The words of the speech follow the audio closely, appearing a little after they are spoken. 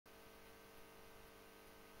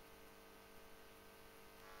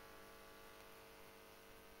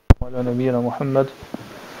ala nabiyina Muhammad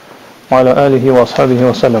wa ala alihi wa ashabihi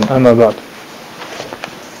wa sallam. Amma ba'd.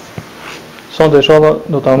 Sonte inshallah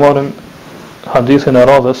do ta marrim hadithin e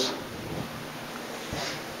radhës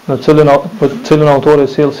në cilën autori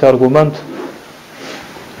sjell si argument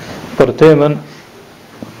për temën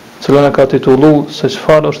cilën e ka titulluar se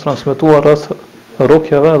çfarë është transmetuar rreth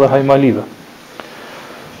rukjeve dhe hajmalive.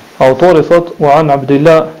 Autori thot: "Wa an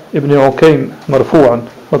Abdullah ibn Ukaym marfu'an",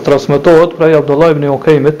 do transmetohet prej Abdullah ibn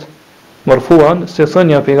Ukaymit marfu'an se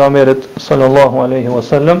thënia e pejgamberit sallallahu alaihi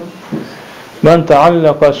wasallam: "Man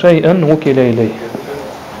ta'allaqa shay'an wukila ilayhi".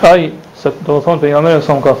 Ai, se do të thonë pejgamberi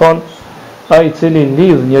sa ka thonë, ai i cili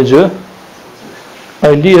lidh një gjë,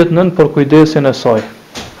 ai lihet nën për kujdesin e saj,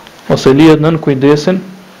 ose lihet nën kujdesin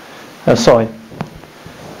e saj.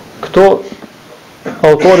 Këto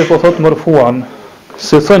autori po thot marfu'an,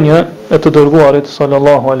 si thënje e të dërguarit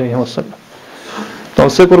sallallahu alaihi wasallam. Tonë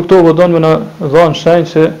se kur këto vëdon me në dhanë shenjë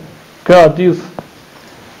që ka hadith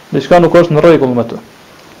diçka nuk është në rregull me të.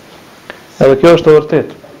 Edhe kjo është e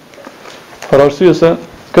vërtet. Për arsye se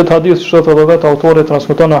këtë hadith që shotë edhe vetë autori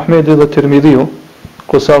transmeton Ahmedi dhe Tirmidhiu,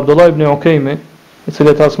 kurse Abdullah ibn Ukaymi, i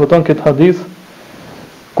cili transmeton këtë hadith,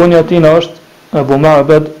 kunja tina është Abu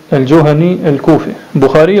Ma'bad al-Juhani al-Kufi.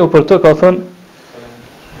 Buhariu për të ka thënë: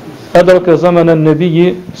 "Adraka zaman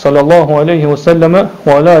an-nabiy sallallahu alaihi wasallam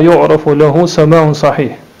wa la yu'rafu lahu sama'un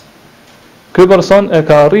sahih". Ky person e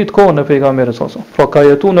ka arrit kohën e pejgamberit sallallahu alaihi wasallam. Pra ka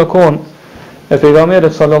jetuar në kohën e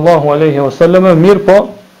pejgamberit sallallahu alaihi wasallam, mirë po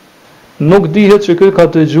nuk dihet që ky ka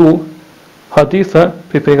dëgjuar hadithe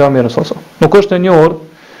pe pejgamberit sallallahu alaihi wasallam. Nuk është e njohur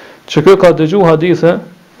që ky ka dëgjuar hadithe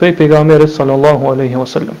pe pejgamberit sallallahu alaihi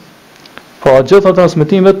wasallam. Pra gjitha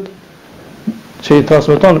transmetimet që i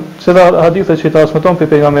transmeton, çdo hadithe që i transmeton pe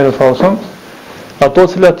pejgamberit sallallahu alaihi wasallam, ato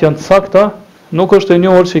cilat janë të sakta, nuk është e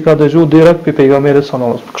njohur që i ka dëgjuar direkt pe pejgamberit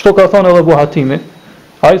sallallahu alaihi wasallam. Kështu ka thënë edhe Buhatimi.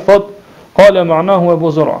 Ai thot: "Qala ma'nahu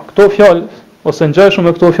Abu Zur'a". Këto fjalë ose ngjashme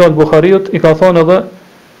me këto fjalë Buhariut i ka thënë edhe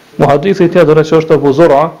muhadithi tjetër që është Abu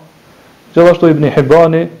Zur'a, gjithashtu Ibn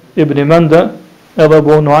Hibani, Ibn Manda, edhe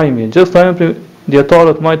Abu Nuaimi. Gjithë janë për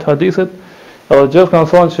dietarët më të hadithit, edhe gjithë kanë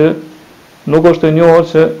thënë që nuk është e njohur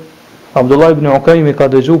që Abdullah ibn Ukaymi ka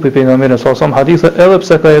dëgjuar pe pejgamberin sallallahu alaihi wasallam hadithe, edhe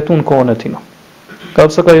pse ka jetuar në kohën e tij. Ka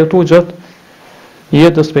pse ka jetuar gjatë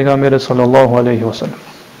jetës së pejgamberit sallallahu alaihi wasallam.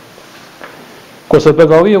 Kurse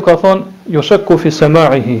Begaviu ka thonë: "Yushakku fi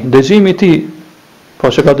sama'ihi", dëgjimi i tij, po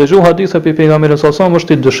që ka dëgjuar hadithe pe pejgamberin sallallahu alaihi wasallam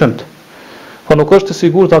është i dyshimt. Po nuk është i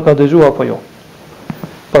sigurt a ka dëgjuar apo jo.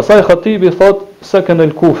 Pastaj Khatibi thot se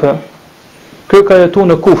kanë në Kufe, ky ka jetuar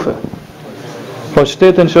në Kufe, po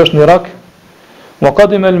qytetin që është në Irak. Wa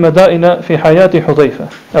qadima al-madaina fi hayati Hudhayfa.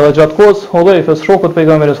 Edhe gjatë kohës Hudhayfës, shokut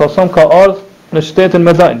pejgamberit sallallahu alaihi wasallam, ka ardhur në qytetin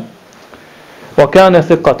Madain. Wa kana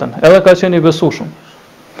thiqatan, edhe ka qenë i besueshëm.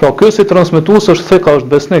 Pra ky si transmetues është thika, është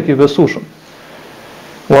besnik i besueshëm.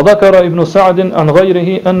 Wa dhakara Ibn Sa'd an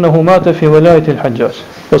ghayrihi annahu mata fi walayati al-Hajjaj.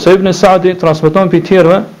 Ose Ibn Sa'di transmeton për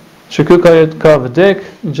tjerëve që ky ka vdek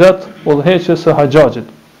gjatë udhëheqjes së Hajjajit.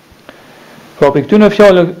 Pra për këtyre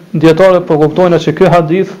fjalëve dietarët po kuptojnë që ky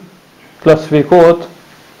hadith klasifikohet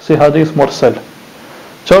si hadith mursal.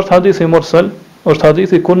 Çfarë është hadithi mursal? Është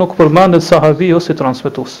hadithi ku nuk përmendet sahabiu si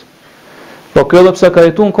transmetues. Po kjo edhe pse ka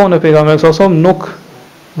jetuar në kohën e pejgamberit sallallahu alaihi wasallam, nuk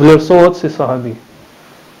vlerësohet si sahabi.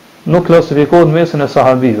 Nuk klasifikohet në mesin e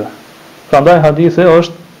sahabive. Prandaj hadithi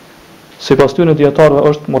është, sipas tyre dietarëve,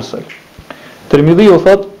 është mursal. Tirmidhiu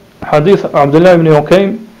thot: "Hadith Abdullah ibn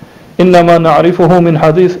Ukaym inma na'rifuhu min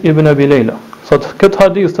hadith Ibn Abi Layla". Thot këtë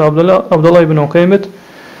hadith të Abdullah ibn Ukaymit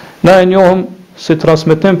na e njohëm si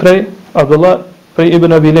transmetim prej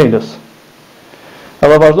Ibn Abi Laylas.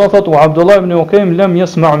 Edhe vazhdon thot: "Wa Abdullah ibn Ukaym lam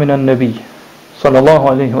yasma' min an-nabi sallallahu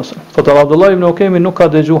alaihi wasallam". Thot Abdullah ibn Ukaymi nuk ka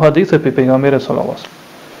dëgjuar hadithe pe pejgamberit sallallahu alaihi wasallam.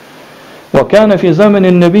 Wa kana fi zaman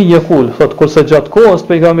an-nabi yaqul, thot kurse gjatë kohës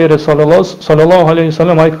pejgamberit sallallahu alaihi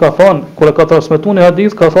wasallam ai ka thonë, kur ka transmetuar një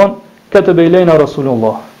hadith, ka thonë: "Kataba ilayna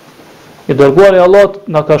Rasulullah". I dërguari i Allahut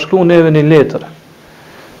na ka shkruar neve një letër.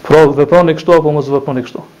 Pra veproni kështu apo mos veproni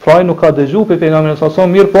kështu. Pra ai nuk ka dëgjuar pe pejgamberin sallallahu alaihi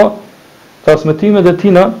wasallam, mirë po transmetimet e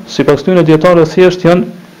tina, sipas tyre dietarëve, thjesht janë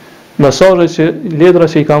mesazhe që letra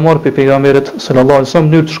që i ka marrë pe pejgamberit sallallahu alaihi wasallam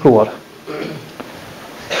në mënyrë të shkruar.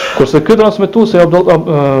 Kurse ky transmetues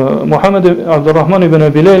Muhammed Abdulrahman ibn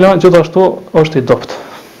Abi Layla gjithashtu është i dopt.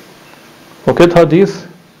 Po këtë hadith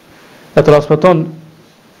e transmetohet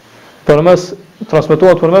përmes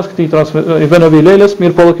këtij Ibn Abi Laylas,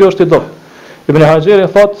 mirë po kjo është i dopt. Ibn Hajeri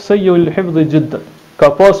thot se yul hifdhi jiddan, ka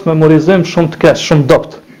pas memorizim shumë të keq, shumë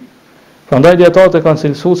dopt. Prandaj dietarët e kanë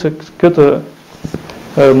cilësuar se këtë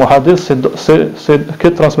muhadith se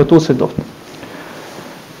këtë transmetues si dopt.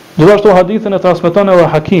 Gjithashtu hadithin e transmeton edhe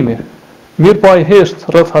Hakimi, Mirë pa i hesht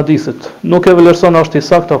rreth hadithit, nuk e vlerëson është i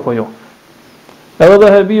saktë apo jo. Edhe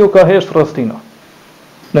Dhahabiu ka hesht rreth tina.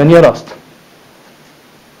 Në një rast.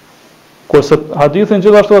 Kurse hadithin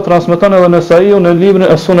gjithashtu e transmeton edhe Nesaiu në librin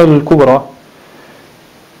e Sunan al-Kubra.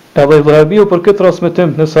 Edhe Dhahabiu për këtë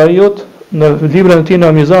transmetim Nesaiut në librin e tij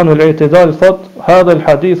në Mizanul I'tidal thot: "Hadha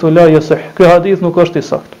al-hadithu la yasih." Ky hadith nuk është i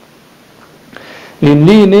saktë.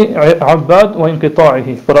 Lini Abbad wa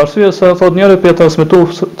inqita'ihi. Për arsye se thot njëri për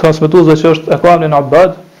transmetuesve që është e kwanin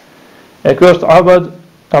Abbad, e ky është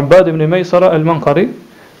Abbad ibn Maysara al-Manqari,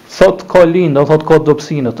 thot ka lind, do thot ka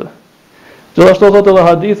dobësinë atë. Gjithashtu thot edhe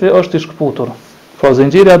hadithi është i shkputur. Pra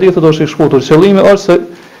zinxhiri i hadithit është i shkputur. Qëllimi është se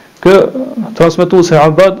kë transmetuesi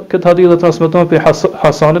Abbad këtë hadith e transmeton pe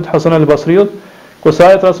Hasan al-Basriut, kurse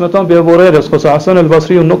ai transmeton pe Abu Hurairës, kurse Hasan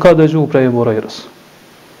al-Basriu nuk ka dëgjuar prej Abu Hurairës.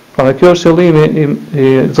 Pra dhe kjo është qëllimi i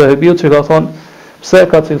Zahebiut që ka thonë pse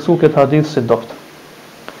ka cilësu këtë hadith si dopt.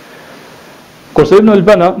 Kurse Ibn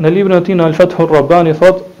al-Bana në librin e tij në Al-Fath ar-Rabbani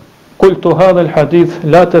thot: "Qultu hadha al-hadith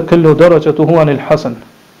la taqillu darajatuhu an al-hasan."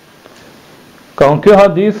 Ka unë ky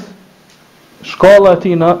hadith shkalla e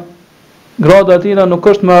tina, grada e tina nuk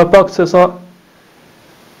është më e pak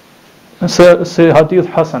se hadith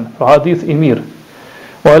hasan, pra hadith i mirë.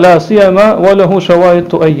 Wala siyama walahu shawahid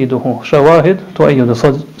tu'ayyiduhu. Shawahid tu'ayyidu.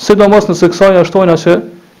 Sidomos nëse kësaj ashtojna që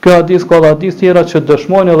ky hadith ka hadith tjera që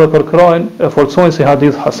dëshmojnë edhe përkrajnë e forcojnë si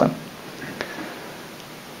hadith hasan.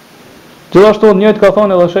 Gjithashtu njëjtë ka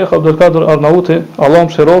thënë edhe Sheikh Abdul Qadir Arnauti, Allah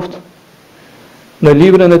mëshiroft, në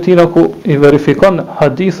librin e tij ku i verifikon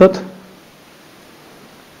hadithet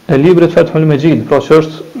e librit Fathul Majid, pra që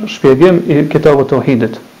është shpjegim i kitabut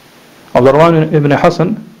Tauhidit. Abdurrahman ibn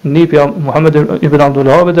Hasan, nipja Muhammed ibn Abdul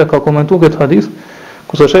Wahhab ka komentuar këtë hadith,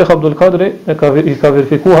 kurse Sheikh Abdul Qadri i ka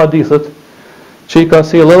verifikuar hadithet që i ka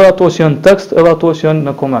sjellë edhe ato që janë tekst edhe ato që janë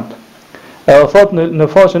në koment. Edhe thot në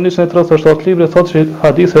faqen 137 librit thot që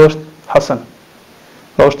hadithi është hasan.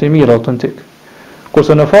 Pra është i mirë, autentik.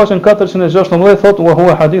 Kurse në faqen 416 thot wa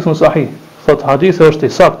huwa hadithun sahih. Thot hadithi është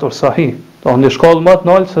i saktë, sahih. Do në shkallë më të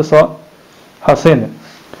lartë se sa haseni.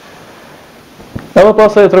 Edhe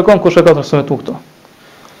pasaj e tregon kush e ka transmetuar këto.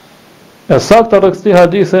 E sakta rreth këtij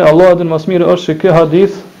hadithi, Allah e din më së miri është që ky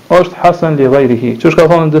hadith është hasan li ghayrihi, që ka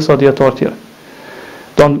thënë disa dietar tjerë.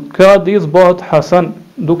 Don ky hadith bëhet hasan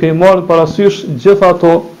duke i marrë parasysh gjitha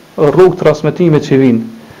ato rrugë transmetimit që vijnë.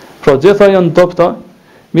 Pra gjitha janë dobta,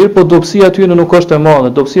 mirë po dobësia e tyre nuk është e madhe,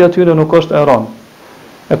 dobësia e tyre nuk është e rëndë.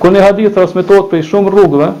 E kur një hadith transmetohet prej shumë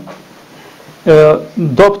rrugëve,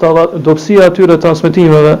 dobësia e tyre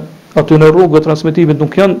transmetimeve, aty në rrugë transmetimit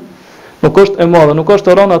nuk është e madhe, nuk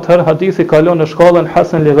është e rëndë, atëherë hadithi kalon në shkallën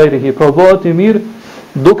hasan li ghayrihi, pra bëhet i mirë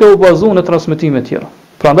duke u bazuar në transmetime tjera.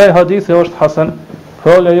 Prandaj hadithi është hasan,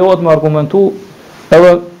 pra lejohet me argumentu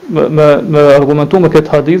edhe me argumentu me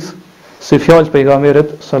këtë hadith si fjalë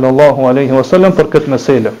pejgamberit sallallahu alaihi wasallam për këtë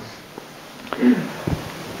meselë.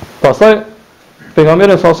 Pastaj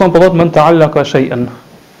pejgamberi sallallahu alaihi wasallam po thotë men ta'allaka shay'an,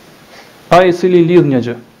 ai i cili lidh një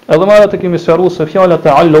gjë. Edhe më atë kemi sqaruar se fjala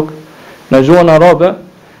ta'alluq në gjuhën arabe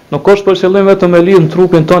nuk është për qëllim vetëm me lidh në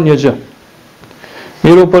trupin tonë një gjë.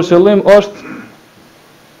 Mirë, për qëllim është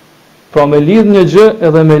pra me lidh një gjë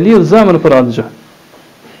edhe me lidh zemrën për atë gjë.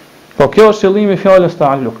 Po kjo është qëllimi i fjalës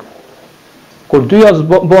ta'alluq. Kur dyja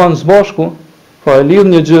bëhen së bashku, pra e lidh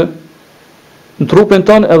një gjë në trupin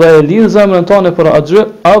tonë edhe e lidh zemrën tonë për atë gjë,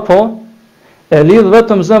 apo e lidh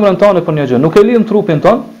vetëm zemrën tonë për një gjë. Nuk e lidh në trupin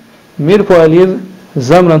tonë, mirë po e lidh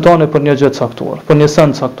zemrën tonë për një gjë të caktuar, për një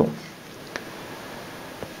send të caktuar.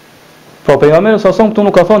 Pra pejgamberi sa son këtu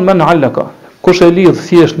nuk ka thonë men allaka, kush e lidh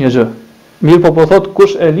thjesht një gjë. Mirë po thot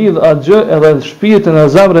kush e lidh atë gjë edhe shpirtin e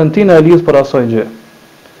zemrën tine e lidh për asaj gjë.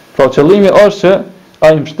 Pra qëllimi është që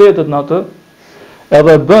ai mbështetet në atë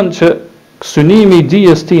edhe bën që synimi i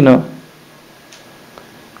dijes tina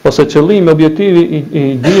ose qëllimi objektivi i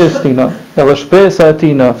dijes tina edhe shpresa e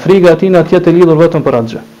tina, friga e tina të jetë e lidhur vetëm për atë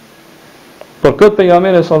gjë. Për këtë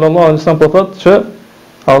pejgamberi sallallahu alaihi wasallam po thotë që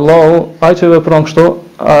Allahu ai që vepron kështu,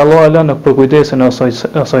 Allah e lën në përkujdesin e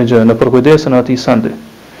asaj gjë, në përkujdesin e atij sendi.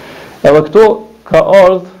 Edhe këtu ka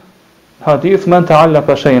ardhur hadith men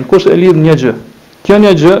ta'allaka shay'an, kush e lidh një gjë. Kjo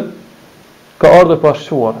një gjë ka ardhur e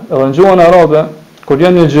pashquar. Edhe në gjuhën arabe kur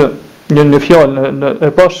vjen një gjë, një fjalë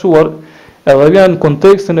e pashquar, edhe vjen në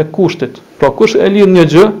kontekstin e kushtit. Pra kush e lidh një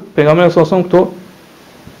gjë, pejgamberi sa son këtu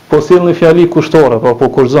po sill një fjali kushtore,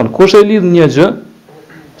 po kurzon. Kush e lidh një gjë,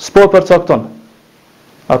 s'po përcakton.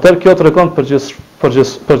 Atëherë kjo tregon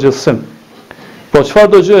përgjithësim. Po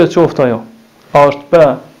çfarë do gjë e qoftë ajo? A është pe,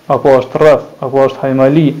 apo është rreth, apo është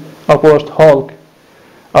hajmali, apo është hallk,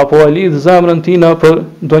 apo e lidh zemrën tina për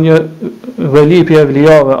ndonjë velipje e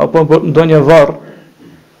vlijave, apo për ndonjë varr,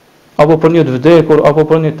 apo për një të vdekur, apo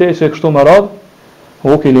për një teqe kështu me radhë,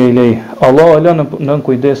 vukile i lej, Allah e lënë në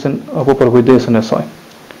kujdesin, apo për kujdesin e saj.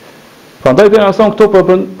 Prandaj pejgamberi këto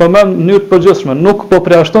përmend në mënyrë të përgjithshme, nuk po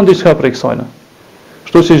përjashton diçka prej kësaj.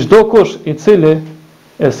 Kështu që çdo kush i cili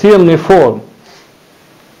e sjell në formë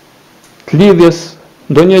të lidhjes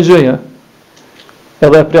ndonjë gjëje,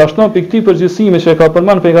 edhe e përjashton pikë këtij përgjithësimi që e ka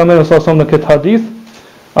përmend pejgamberi sa në këtë hadith,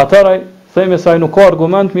 atëra themi se ai nuk ka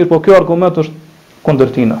argument, mirë po ky argument është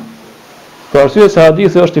kundër tina. Për arsye se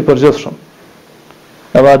hadithi është i përgjithshëm.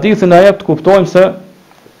 Edhe hadithi na jep të kuptojmë se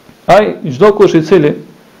ai çdo kush i cili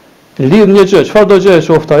lidh një gjë, çfarë do gjë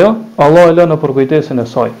qoftë ajo, Allah e lën në përkujdesin e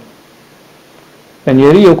saj. E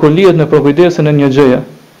njeriu kur lidhet në përkujdesin e një gjëje,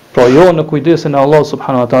 pra jo në kujdesin e Allah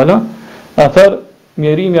subhanahu wa taala, atëherë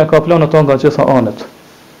mjerimja ka planë ato nga gjitha anët.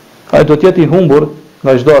 Ai do të jetë i humbur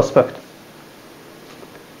nga çdo aspekt.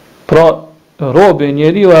 Pra, robi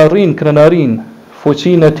njeriu arrin krenarin,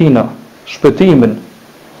 fuqinë e tina, shpëtimin,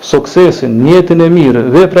 suksesin, jetën e mirë,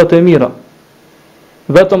 veprat e mira,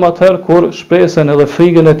 vetëm atëherë kur shpresën edhe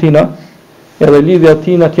frikën e tina, edhe lidhja e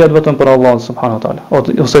tina të jetë vetëm për Allahun subhanahu wa taala,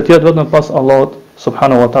 ose të jetë vetëm pas Allahut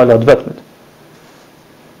subhanahu wa taala të vetmit.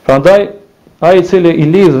 Prandaj ai i cili i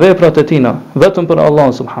lidh veprat e tina vetëm për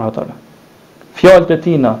Allahun subhanahu wa taala, fjalët e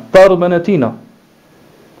tina, tardhmen e tina,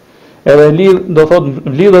 edhe do thot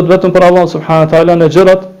lidhet vetëm për Allahun subhanahu wa taala në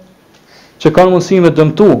gjërat që kanë mundësi me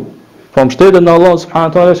dëmtu, po mbështetet në Allahun subhanahu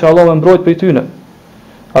wa taala që Allah e mbrojt prej tyre.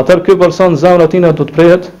 Atëherë ky person zemra e tij do të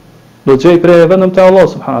prehet, do të gjej prehje vetëm te Allah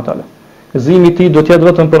subhanahu wa taala. Gëzimi i tij do të jetë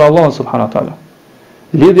vetëm për Allahun subhanahu wa taala.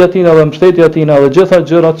 Lidhja e tij dhe mbështetja e tij dhe gjitha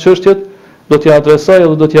gjërat, çështjet do t'i adresoj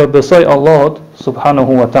dhe do t'i besoj Allahut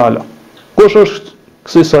subhanahu wa taala. Kush është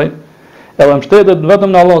kësaj? Edhe mbështetet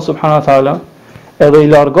vetëm në Allah subhanahu wa taala, edhe i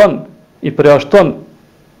largon, i përjashton,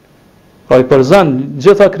 pra i përzan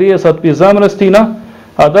gjitha krijesat pi zemrës tina,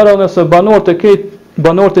 atëherë nëse banorët e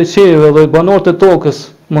qiellit dhe banorët e tokës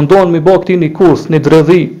mundon mi bë këtij një kurs, një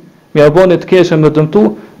dredhi, mi abone të keqe me dëmtu,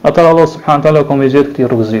 atëherë Allah subhanahu wa taala ka më gjetë këtij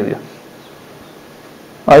rrugëzidhje.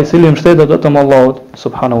 Ai i cili mbështetet vetëm Allahut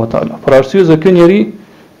subhanahu wa taala. Për arsye se ky njeri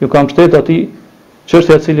ju ka mbështetë atij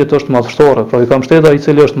çështja e cilit është madhështore, pra i ka mbështetë ai i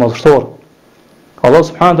cili është madhështor. Allah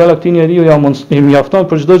subhanahu wa taala këtij njeriu ja mjafton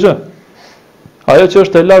për çdo gjë. Ajo që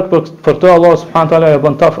është e lartë për të Allah subhanahu wa taala ja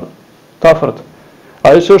bën tafërt.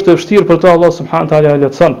 Ajo që është e vështirë për të Allah subhanahu wa taala ja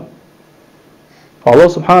lehtëson. Allah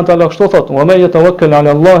subhanahu wa taala kështu thot: "Wa man yatawakkal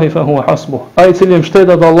 'ala Allahi fa huwa hasbuh." Ai i cili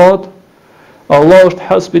mbështetet Allahut, Allah është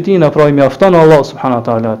hasbi i tij, pra i mjafton Allah subhanahu wa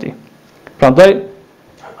taala atij. Prandaj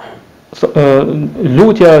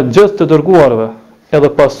lutja e gjithë të dërguarve, edhe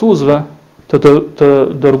pasuesve të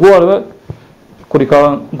dërguarve, kur i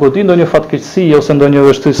ka godin ndonjë fatkeqësi ose ndonjë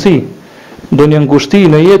vështirësi, ndonjë ngushti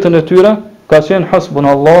në jetën e tyre, ka qenë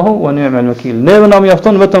hasbunallahu wa ni'mal wakil. Neve na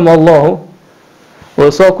mjafton vetëm Allahu,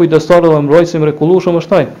 dhe sa kujdestar dhe mbrojtës i mrekullueshëm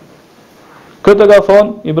është ai. Këtë ka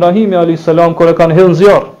thonë Ibrahimi alayhis salam kur e kanë hedhur në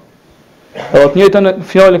zjarr. Edhe të njëjtën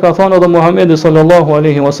fjalë ka thonë edhe Muhamedi sallallahu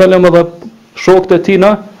alaihi wasallam edhe shokët e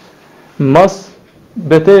tina mas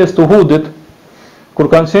betejës të Uhudit, kur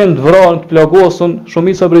kanë qenë të vrarë, të plagosur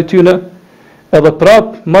shumica prej tyre, edhe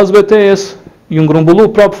prap mas betejës ju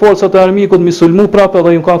ngrumbullu prap forcat e armikut, mi sulmu prap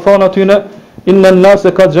edhe ju kanë thonë atyne: "Inna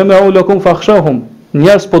an-nase qad jama'u lakum fakhshawhum."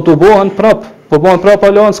 Njerëz po tubohen prap, po bëhen prap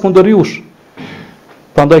alancë kundër jush.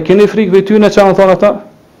 Prandaj keni frikë prej tyre, çfarë thonë ata?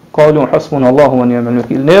 Qalu hasbunallahu wa ni'mal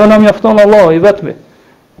wakil. Ne na mjafton Allah i vetmi.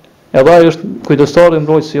 Edhe ai është kujdestari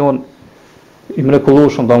mbrojtësi jon i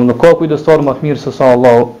mrekullueshëm, domethënë nuk ka kujdestar më të mirë se sa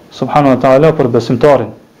Allahu subhanahu wa taala për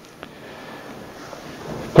besimtarin.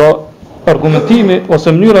 Pra argumentimi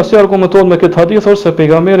ose mënyra si argumentohet me këtë hadith është se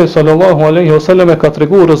pejgamberi sallallahu alaihi wasallam e ka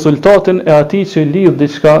treguar rezultatin e atij që lidh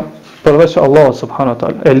diçka përveç Allahut subhanahu wa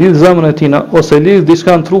taala. E lidh zemrën e tina ose lidh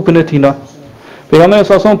diçka në trupin e tina. Pejgamberi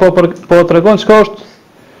sa po tregon çka është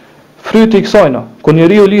fryti i kësaj, kur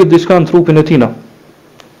njeriu lidh diçka në trupin e tina.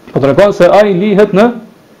 Po tregon se ai lihet në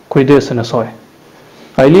kujdesin e saj.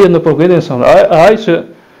 Ai lihet në përkujdesin e saj. Ai që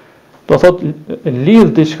do thot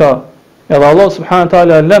lidh diçka, edhe Allah subhanahu wa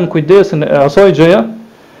taala lën kujdesin e asaj gjëje,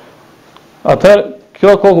 atëherë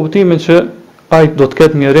kjo ka kuptimin që ai do të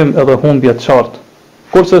ketë mjerim edhe humbje të qartë.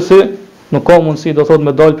 Kurse si nuk ka mundësi do thot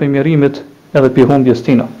me dalë për mjerimit edhe për humbjes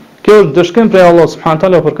tina. Kjo është dëshkim prej Allah subhanahu wa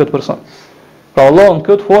taala për këtë person. Pra Allah në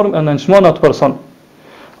këtë formë e nënçmon atë person.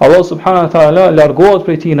 Allah subhanahu wa taala largohet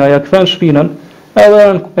prej tina, ja kthen shpinën, edhe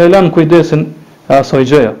e lën kujdesin e asaj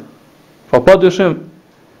gjëje. Po padyshim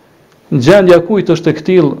gjendja kujt është e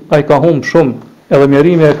ktill, ai ka humb shumë, edhe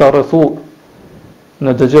mjerimi e ka rrethu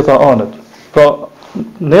në të gjitha anët. Pra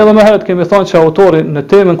ne edhe më herët kemi thënë që autori në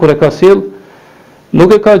temën kur e ka sjell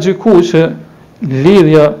nuk e ka gjykuar që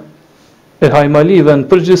lidhja e hajmalive në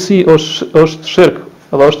përgjithësi është shirk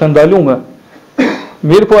dhe është ndaluar.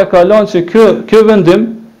 Mirë po e ka lënë që kjo vendim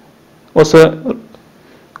ose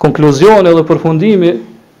konkluzioni dhe përfundimi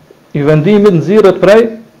i vendimit nxirret prej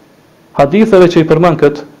haditheve që i përmend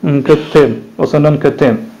në këtë temë ose në këtë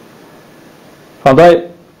temë. Prandaj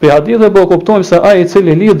pe hadithe po kuptojmë se ai i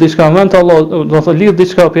cili lidh diçka me Allah, do të thotë lidh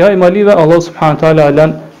diçka pe hajmalive, Allah subhanahu taala e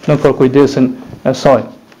lën në përkujdesin e saj.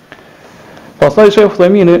 Pastaj Sheh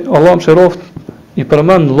Uthemini, Allah mëshiroft, i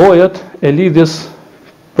përmend llojet e lidhjes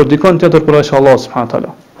për dikon tjetër përveç Allah subhanahu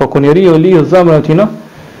taala. Po kur njeriu lidh zemrën e tij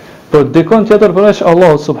për dikon tjetër përveç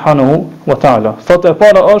Allah subhanahu wa taala. Thotë e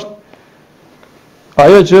para është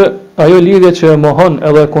ajo lidhje që mohon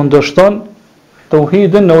edhe kundërshton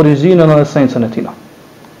tauhidin në origjinën dhe esencën e tij.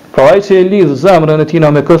 Pra ai që e lidh zemrën e tij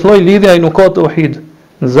me këtë lloj lidhje, ai nuk ka tauhid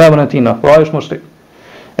në zemrën e tij, pra ai është mushrik.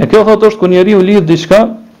 E kjo thotë është kur njeriu lidh diçka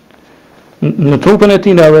në trupin e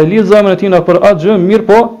tij dhe e lidh zemrën e tij për atë gjë, mirë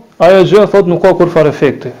po ajo gjë thotë nuk ka kurfar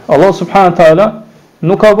efekti. Allah subhanahu taala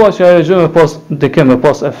nuk ka bërë që ajo gjë me pas dikem, me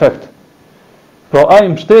pas efekt. Pra ai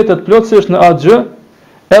mbështetet plotësisht në atë gjë,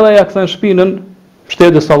 edhe ja kthen shpinën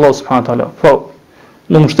mbështetjes Allah subhanahu taala. Po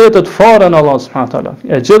nuk mbështetet fare në Allah subhanahu taala.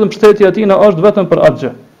 E gjithë mbështetja e tij është vetëm për atë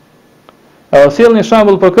gjë. Edhe sjell një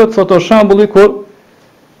shembull për këtë, thotë shembulli kur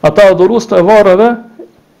ata adhurues të varreve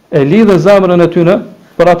e lidhin zemrën e tyre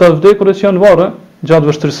për ata vdekur që janë varre gjatë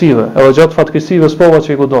vështirësive, edhe gjatë fatkeqësive spova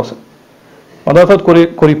që i godosin. Ata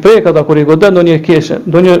thotë kur i prek ata, kur i godet ndonjë keqe,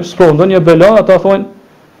 ndonjë sprovë, ndonjë bela, ata thonë: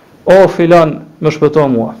 "O filan, më shpëto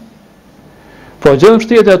mua." Po gjithë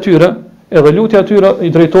mbështetja e tyre, edhe lutja e tyre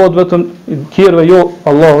i drejtohet vetëm tjerëve, jo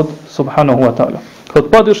Allahut subhanahu wa taala.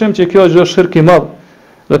 Kot padyshim që kjo është shirk i madh,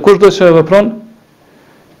 dhe kushdo që e vepron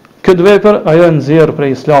këtë vepër, ajo e nxjerr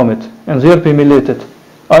prej Islamit, e nxjerr prej miletit.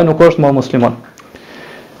 Ai nuk është më musliman.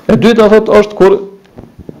 E dyta thotë është kur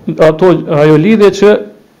ajo lidhje që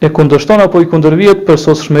e kundërshton apo i kundërvihet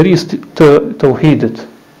përsosshmërisë të tauhidit.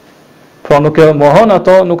 Pra nuk e mohon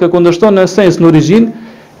ato, nuk e kundërshton në esencë, në origjinë,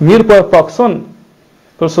 mirë po e pakson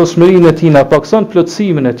përsosshmërinë e tij, pakson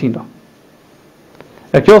plotësimin e tij.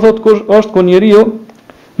 E kjo thotë kur është kur njeriu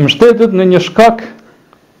mbështetet në një shkak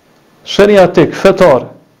shariatik, fetar,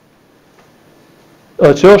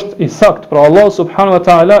 që është i sakt. Pra Allah subhanahu wa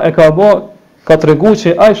taala e ka treguar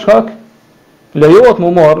që ai shkak lejohet më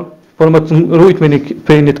marr për më të rujt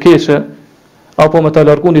prej një të keqe apo më të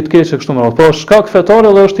largu një të keqe kështu më radh. Po shkak fetar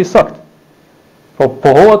edhe është i sakt. Po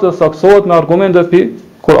pohohet dhe saksohet me argumente pi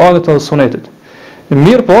Kur'anit dhe Sunetit.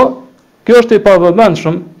 Mirë po, kjo është i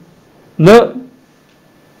pavëmendshëm në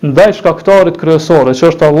ndaj shkaktarit kryesor, që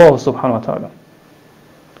është Allah subhanahu wa taala.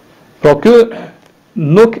 Pra ky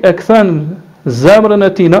nuk e kthen zemrën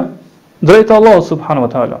e tina drejt Allah subhanahu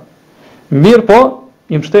wa taala. Mirë po,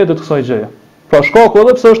 i mbështetet kësaj gjëje. Pra shkaku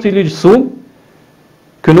edhe pse është i ligjësuar,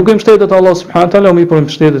 ky nuk i mbështetet Allah subhanahu wa taala, por i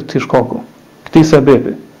mbështetet këtij shkaku, këtij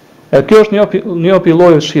sebebi. E kjo është një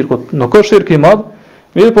pilloj i shirkut. Nuk është shirk i madh,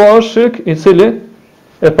 mirë po është shirk i cili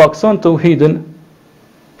e pakson tauhidin,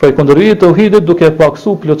 pra i kundërvihet tauhidit duke e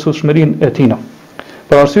paksuar plotësueshmërinë e tij.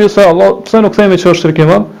 Për arsye se Allah, pse nuk themi që është shirk i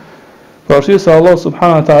madh? Për arsye se Allah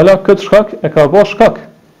subhanahu wa taala këtë shkak e ka bërë shkak,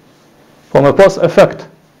 po me pas efekt.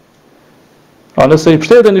 A nëse i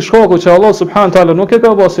mbështeten i shkaku që Allah subhanahu wa taala nuk e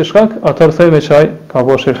ka bërë si shkak, atëherë themi që ai ka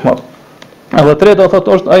bërë shirk madh. Edhe treta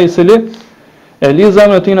thotë është ai i cili e lidh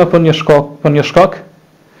zemrën e tij për një shkak,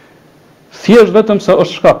 thjesht vetëm se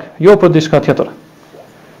është shkak, jo për diçka tjetër.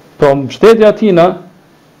 Po mbështetja e tij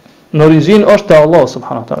në origjinë është te Allah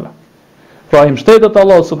subhanahu wa taala. Pra i mbështetet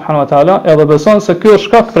Allah subhanahu wa taala edhe beson se ky është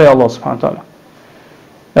shkak prej Allah subhanahu wa taala.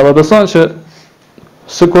 Edhe beson që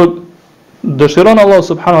sikur dëshiron Allah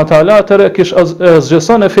subhanahu wa taala, atëherë kish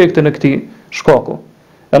zgjeson efektin e këtij shkaku.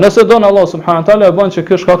 E nëse don Allah subhanahu wa taala e bën që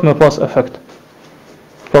ky shkak me pas efekt.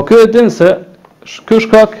 Po ky e din se ky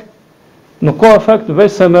shkak nuk ka efekt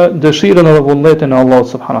veç se me dëshirën dhe vullnetin e Allah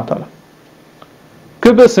subhanahu wa taala.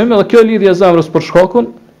 Ky besim edhe kjo lidhje e zemrës për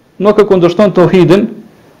shkakun nuk e kundërshton tauhidin,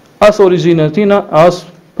 as origjinën e tij, as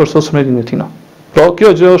përsosmërinë e tij. Pra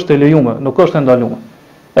kjo gjë është e lejuar, nuk është e ndaluar.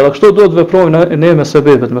 Edhe kështu duhet veprojmë ne me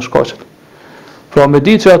sebebet, me shkaqet. Pra me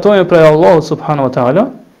ditë që ato janë prej Allahut subhanahu wa taala,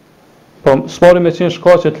 po s'marrim me qenë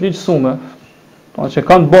shkaqe të ligjësuara, që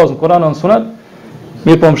kanë bazë në Kur'an dhe në Sunet,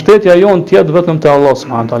 mirë po mbështetja jonë tjetë vetëm te Allah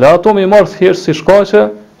subhanahu wa taala. Ato më marr thjesht si shkaqe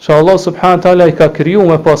që Allah subhanahu wa taala i ka kriju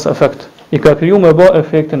me pas efekt, i ka kriju me bë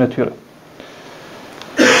efektin e tyre.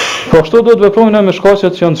 Po kështu duhet veprojmë me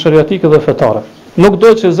shkaqet që janë shariatike dhe fetare. Nuk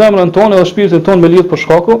do që zemrën tonë dhe shpirtin tonë me lidh për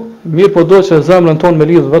shkaku, mirë po do që zemrën tonë me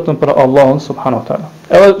lidh vetëm për Allahun subhanahu wa taala.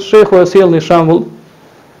 Edhe shehu e sjell një shembull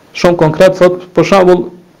shumë konkret, thot për shembull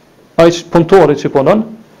ai punëtori që punon,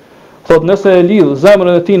 thot nëse e lidh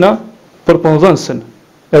zemrën e tina për punëdhënësin,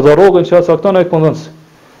 edhe rrogën që cakton ai punëdhënësi.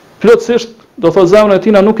 Plotësisht do thot zemra e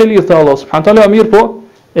tina nuk e lidh te Allah subhanahu wa taala, mirë po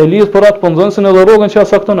e lidh për atë punëdhënësin edhe rrogën që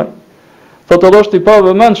cakton ai. Thot edhe është i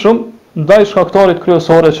pavëmendshëm ndaj shkaktarit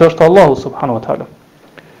kryesor që është Allahu subhanahu wa taala.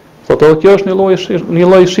 Thot edhe kjo është një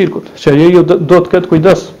lloj shirkut, që njeriu do të ketë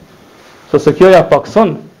kujdes, sepse kjo ja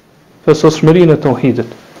pakson fesosmërinë e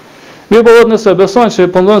tauhidit. Mirë po nëse beson që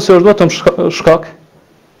punëdhënësi është vetëm shkak,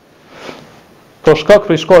 po shkak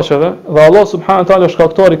për shkaqeve, dhe Allah subhanahu wa taala është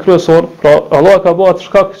shkaktari kryesor, pra Allah ka bërë atë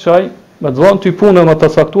shkak çaj me dhon ty punën me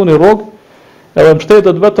të caktuar rrugë, edhe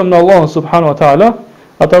mbështetet vetëm në Allah subhanahu wa taala,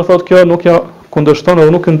 atëherë thotë kjo nuk ja kundërshton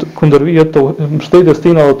edhe nuk kundërvihet mbështetjes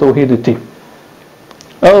tina dhe tauhidit tij.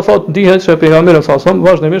 Edhe thotë dihet se pejgamberi sa son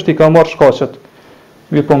vazhdimisht i ka marrë shkaqet.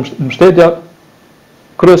 Mirë po mbështetja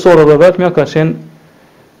kryesore dhe vetmja ka qenë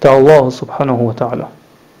te Allah subhanahu wa taala.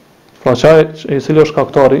 Pra çaj i cili është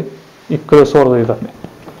shkaktari i kryesor dhe i vetmi.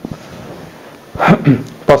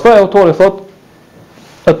 Pastaj autori thotë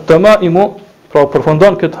Tema, pra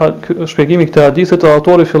përfundon këtë shpjegimi këtë hadithit, dhe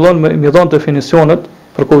autori fillon me mi dhënë definicionet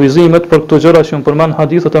për kuvizimet për këto gjëra që më përmend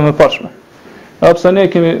hadithet e mëparshme. Edhe pse ne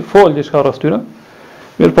kemi folë diçka rreth tyre,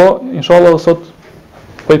 mirë po, inshallah sot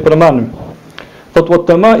po i përmendim. Thot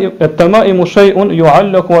at-tamaimu shay'un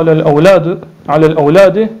yu'allaqu 'ala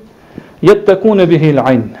al-awlad yattaquna bihi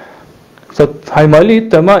al-'ayn. Thot hajmalitë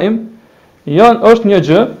tamaim është një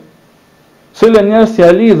gjë cilën njerëzit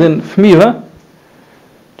ja lidhin fëmijëve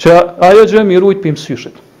që ajo gjë mi rujt për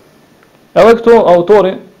mësyshit. Edhe këto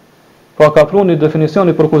autori ka pru një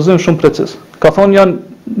definicioni për kuzim shumë precis. Ka thonë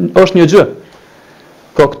është një gjë.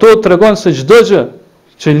 Po këto të regon se çdo gjë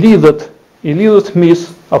që i lidhet fëmijës,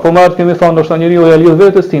 apo marrë kemi thonë, është njeriu ja lidh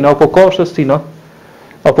vetes tina, apo kafshës tina,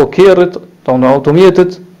 apo kerrit, tonë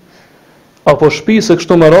automjetit, apo shtëpisë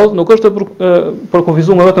kështu me radhë, nuk është për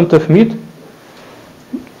kufizuar vetëm të fëmijët.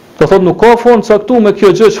 Do thotë nuk ka formë caktuar me kjo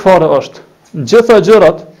gjë çfarë është. Gjitha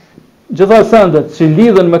gjërat, gjitha sendet që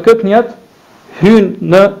lidhen me këtë njet hyjnë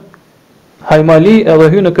në hajmali edhe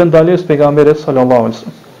hyjnë në këndalesë pejgamberit sallallahu alaihi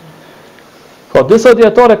wasallam. Po disa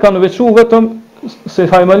dietare kanë veçuar vetëm se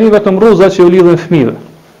hajmali vetëm rruzat që u lidhin fëmijëve,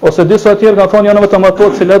 ose disa tjerë kanë thonë janë vetëm ato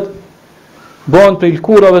të cilat bëhen prej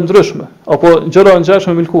lkurave ndryshme, apo gjëra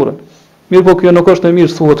ngjashme me lkurën. Mirë po kjo nuk është e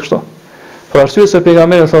mirë thuhet kështu. Për arsye se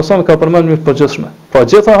pejgamberi sallallahu alaihi wasallam ka përmendur të përgjithshme. Po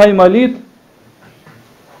gjitha hajmalit,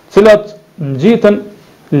 cilat ngjiten,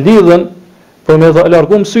 lidhen për me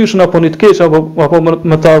largu mësyshën apo një të keq apo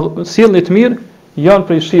me ta sjellni të mirë, janë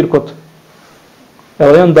prej shirkut.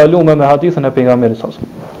 Edhe janë ndaluar me hadithën e pejgamberit sallallahu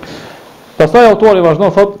alaihi wasallam. Pastaj autori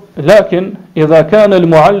vazhdon thotë: "Lakin idha kana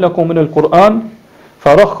al-mu'allaqu min al-Qur'an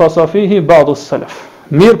farakhasa fihi ba'd as-salaf."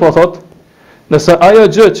 Mirë po thotë, nëse ajo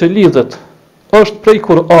gjë që lidhet është prej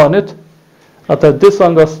Kur'anit, atë disa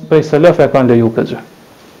nga prej selefëve kanë lejuar këtë gjë.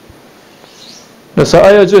 Nëse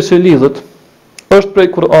ajo gjë që lidhet është prej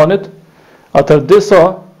Kur'anit, atër disa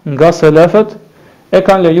nga selefët e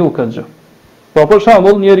kanë lejuar këtë gjë. Po për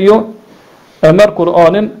shembull, njeriu e merr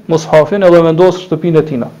Kur'anin, mushafin edhe vendos në shtëpinë e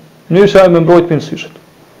tij. Nysha e me mbrojt për mësyshit.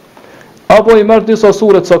 Apo i merr disa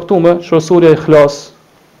sure të caktuara, që surja Ikhlas,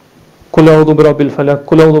 Kul a'udhu birabbil falaq,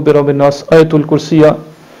 Kul a'udhu birabbin nas, Ayatul Kursiya,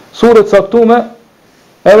 sure të caktuara,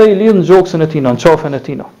 edhe i lidh në gjoksin e tij, në qafën e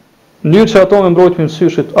tij. Mënyrë që ato me mbrojt për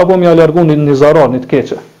mësyshit, apo më ja largon një zarar, një të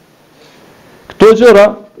keqe. Këto gjëra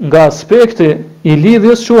nga aspekti i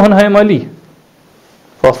lidhjes quhen hajmali.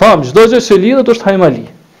 Po tham, çdo gjë që lidhet është hajmali.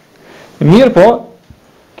 Mirë po,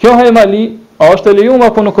 kjo hajmali a është e lejuar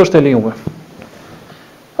apo nuk është e lejuar?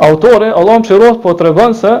 Autori, Allah më mëshiroft, po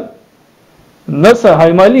tregon se nëse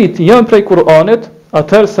hajmalit janë prej Kur'anit,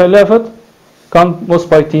 atëherë selefët kanë mos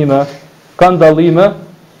pajtime, kanë dallime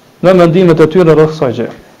në mendimet e tyre rreth kësaj gjë.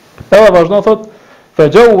 Edhe vazhdon thotë: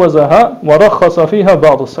 "Fajawazaha wa rakhasa fiha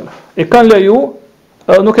ba'd as-salaf." E kanë leju,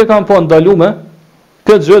 nuk e kanë po ndaluar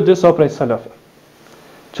këtë gjë disa prej selefëve.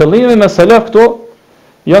 Qëllimi me selef këto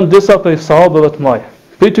janë disa prej sahabëve të mëdhenj.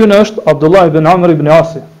 Prej tyre është Abdullah ibn Amr ibn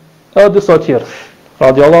Asi, edhe disa tjerë,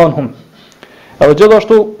 radiallahu anhum. Edhe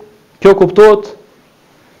gjithashtu kjo kuptohet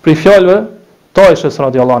prej fjalëve të Aishës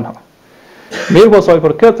radiallahu anha. Mirë po sa i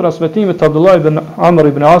përket transmetimit të Abdullah ibn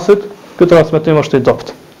Amr ibn Asit, ky transmetim është i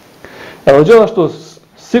dobët. Edhe gjithashtu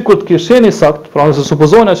sikur të kishin i sakt, pra nëse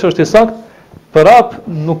supozojnë që është i sakt, për ap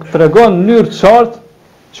nuk tregon në mënyrë të qartë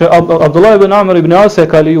që Abdullah ibn Amr ibn Asi e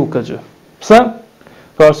ka lejuar këtë gjë. Pse?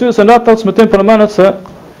 Për arsye se në atë transmetim përmendet se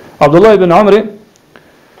Abdullah ibn Amri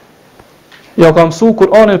ja ka mësuar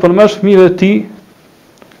Kur'anin përmes fëmijëve të tij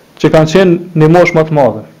që kanë qenë në moshë më të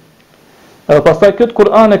madhe. Edhe pastaj këtë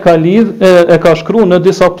Kur'an e ka shkruar në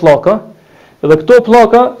disa pllaka, dhe këto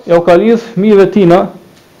pllaka ja u ka lidh fëmijëve tina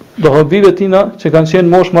do bive tina që kanë qenë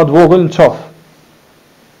mosh më të vogël në qafë.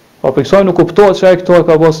 Po për kësaj nuk kuptohet se ai këto e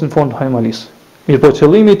ka bërë në fund hajmalisë. Mirë, po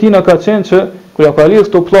qëllimi i tina ka qenë që kur ja ka lidh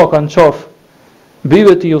këto pllaka në qafë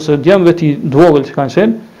bive ti ose djemve ti të vogël që kanë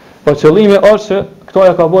qenë, po qëllimi është që këto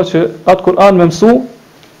ja ka bërë që atë Kur'an me mësu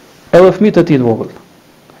edhe fëmijët e tij të vogël.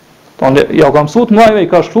 Tonë ja ka mësuar të mëdhajve, i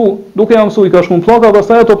ka shkruar, duke ja mësuar i ka shkruar pllaka,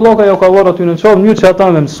 pastaj ato pllaka ja ka vënë aty në qafë në mënyrë që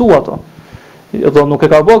ata me mësu ato. Do nuk e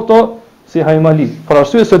ka bërë këto si hajmali. Për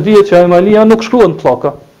arsye se dihet që hajmalia nuk shkruhet në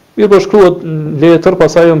pllaka. Mirë, po shkruhet në letër,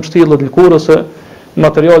 pastaj ajo mbështillet lëkurë ose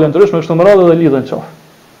materiale ndryshme kështu me radhë dhe lidhen qafë.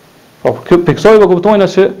 Po për kësaj do kuptojnë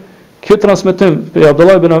se ky transmetim për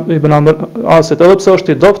Abdullah ibn Amr Asit, edhe pse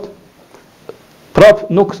është i dobët, prap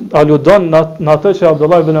nuk aludon në atë që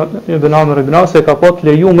Abdullah ibn Amr ibn As e ka pas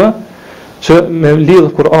lejuar që me lidh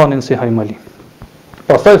Kur'anin si hajmali.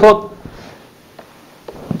 Pastaj thot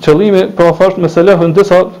qëllimi po thash me selefën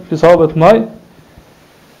disa sahabe të mëdhenj,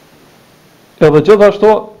 edhe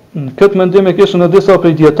gjithashtu në këtë mendim e kishin edhe disa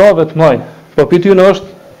prej dietarëve të mëdhenj. Po për ty në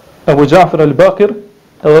është Abu Ja'far al-Bakir,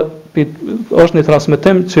 edhe është një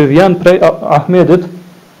transmetim që vjen prej Ahmedit.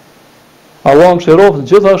 Allahu mëshiroft,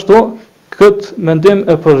 gjithashtu këtë mendim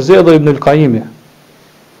e përzgjedh Ibn al-Qayyimi.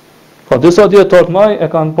 Po disa dietarë të mëdhenj e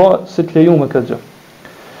kanë pa si të lejuar këtë gjë.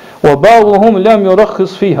 Wa ba'dhum lam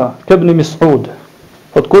yurakhis fiha, ibn Mas'ud.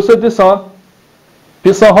 Po kurse disa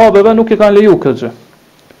pi sahabeve nuk i kanë lejuar këtë gjë.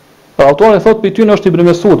 Pra autori thotë për ty në është Ibn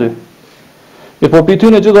Mas'udi. E po për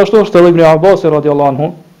ty në gjithashtu është edhe Ibn Abbas radhiyallahu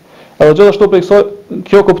anhu. Edhe gjithashtu për kësaj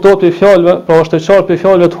kjo kuptohet i fjalëve, pra është e qartë për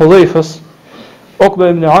fjalëve të Hudhaifës, Ukbe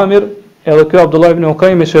ibn Amir, edhe ky Abdullah ibn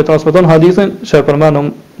Ukaimi që e transmeton hadithin që e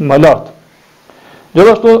përmendëm më lart.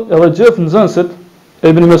 Gjithashtu edhe gjithë nxënësit e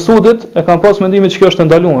Ibn Mas'udit e kanë pas mendimin që kjo është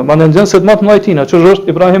ndaluar. Mandej nxënësit më të mëdhenj tina, që është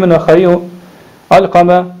Ibrahim ibn Khayyu,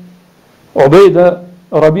 Alqama, Ubayda,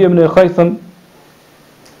 Rabi ibn Khaytham,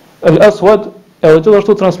 Al-Aswad, edhe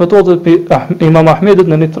gjithashtu transmetohet për Imam Ahmedit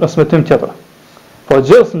në një transmetim tjetër. Po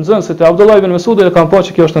gjithë nxënësit e Abdullah ibn Mas'udit e kanë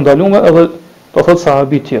pasur që kjo është ndaluar, edhe do thotë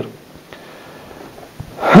sahabi të tjerë.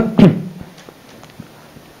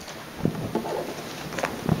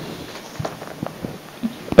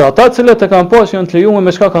 E ata cilët e kanë pasur janë të lejuar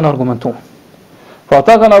me çka kanë argumentuar. Po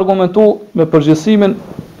ata kanë argumentuar me përgjithësimin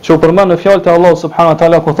që u përmend në fjalët e Allahut subhanahu wa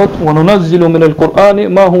taala ku thotë wa nunazzilu min al-Qur'ani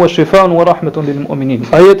ma huwa shifaa'un wa rahmatun lil mu'minin.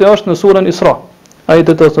 Ajeti është në surën Isra,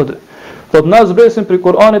 ajeti 82. Thotë na zbresim për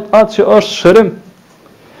Kur'anit atë që është shërim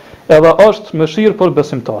edhe është mëshirë për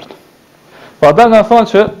besimtarët. Po ata kanë thënë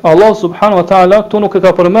që Allah subhanahu wa taala këtu nuk e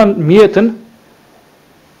ka përmend mjetin,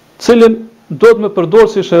 cilin do të më përdor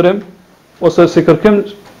si shërim ose si kërkim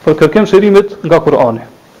për kërkim shërimit nga Kur'ani.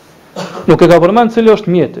 Nuk e ka përmend cili është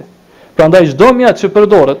mjeti. Prandaj çdo mjet që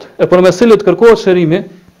përdoret e përmes cilit kërkohet shërimi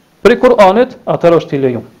prej Kur'anit, atëherë është i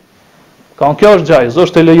lejuar. Kjo është xhaiz,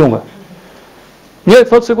 është e lejuar. Njëri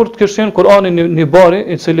thotë sikur të kishin Kur'anin një bari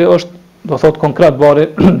i cili është, do thotë konkret bari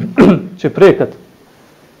që preket.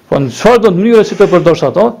 Po në çfarë do të mënyre që të përdorsh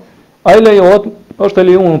ato, ai lejohet, është e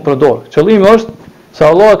lejuar të përdor. Qëllimi është se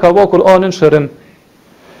Allah e ka bërë Kur'anin shërim.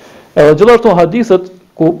 Edhe gjithashtu hadithet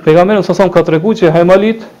ku pejgamberi sa ka treguar që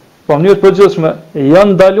hajmalitë po në mënyrë të përgjithshme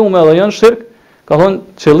janë ndaluar edhe janë shirk, ka thonë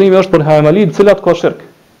qëllimi është për hajmalitë të cilat ka shirk.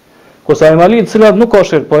 Kurse hajmalitë të cilat nuk ka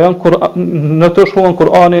shirk, po janë në të shkruan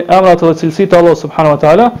Kur'ani emrat dhe cilësitë e Allahut subhanahu wa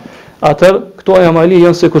taala, atëherë këto hajmali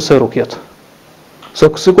janë sikur se rukjet.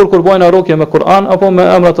 Sikur kur bojnë rukje me Kur'an apo me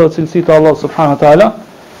emrat dhe cilësitë e Allahut subhanahu wa taala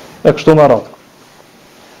e kështu me radhë.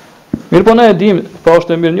 Mirë po ne e dim, po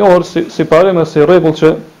është e mirë njohur si parim e si rregull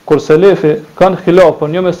që kur selefi kanë xhilaf për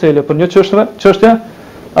një mesele, për një çështje,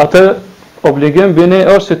 atë obligim bine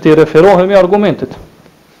është që t'i referohemi argumentit.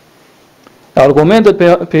 Argumentet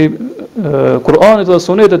për Kur'anit dhe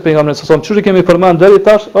Sunetit pejgamberit sa çu kemi përmend deri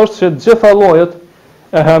tash është se të gjitha llojet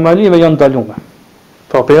e hajmalive janë ndaluar.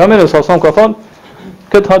 Po pejgamberi sa ka thonë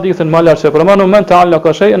këtë hadithin më lart që përmendëm men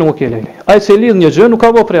ta'allaka shay'an wa kilay. Ai që lidh një gjë nuk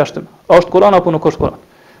ka bë përjashtim. Është Kur'an apo nuk është Kur'an?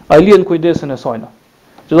 Ai lidh kujdesin e saj.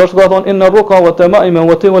 Gjithashtu ka thonë inna ruka wa tama'ima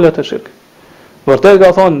wa tiwala tashirk. Vërtet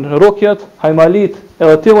ka thonë rukjet, hajmalit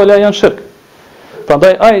edhe tiwala janë shirk.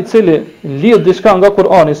 Prandaj ai i cili lidh diçka nga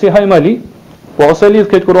Kur'ani si hajmali, po ose lidh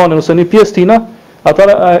këtë Kur'anin ose një pjesë tina,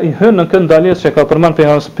 atëra i hyn në këtë ndalesë që ka përmend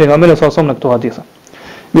pejgamberi sa në këto hadithe.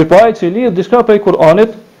 Mirë po ai që lidh diçka prej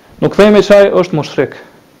Kur'anit, nuk themi se ai është mushrik.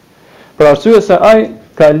 Për arsye se ai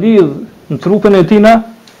ka lidh në trupin e tina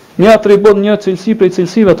një atribut, një cilësi prej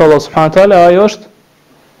cilësive të Allahut subhanahu wa taala, ai është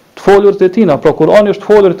të folur te tina, pra Kur'ani është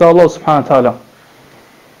folur te Allahu subhanahu wa taala.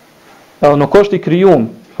 Edhe nuk është i krijuar,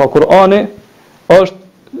 pa Kur'ani është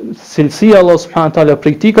cilësia e Allahut subhanahu wa taala,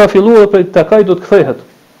 prej tij ka filluar dhe prej tek ai do të kthehet.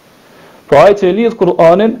 Pra ai që e lidh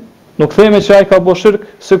Kur'anin Nuk themi që ai ka bërë shirk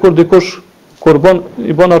sikur dikush kur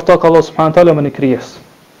i bën ortak Allah subhanahu taala me një krijesë.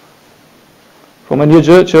 Po me një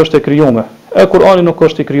gjë që është e krijuar. E Kur'ani nuk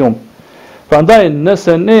është i krijuar. Prandaj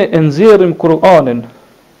nëse ne e nxjerrim Kur'anin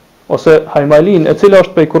ose hajmalin e cila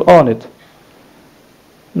është prej Kur'anit,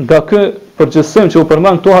 nga ky përgjithësim që u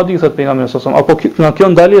përmend këto hadithet pejgamberit sallallahu alajhi wasallam, apo nga kjo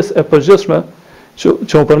ndalesë e përgjithshme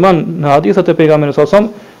që u përmend në hadithet e pejgamberit sallallahu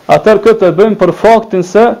alajhi wasallam, atëherë këtë e bëjmë për faktin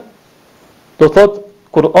se do thotë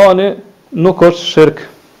Kur'ani nuk është shirk.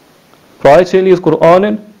 Pra ai që e lidh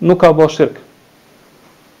Kur'anin nuk ka bërë shirk.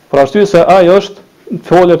 Për arsye se ai është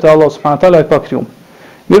folët e Allah subhanahu wa taala e pa krijuar.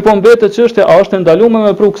 Mirë po mbetet çështja, a është ndaluar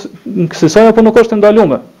me pruk kësaj apo nuk është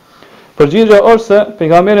ndaluar? Përgjigjja është se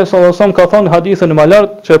pejgamberi sallallahu alajhi wasallam ka thënë hadithin e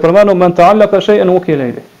malart që e përmendur men ta'allaka shay'an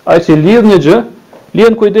ukilele. Ai që lidh një gjë,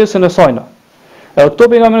 lidh kujdesin e saj. Edhe këto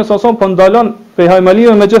pejgamberi sallallahu alajhi wasallam po ndalon prej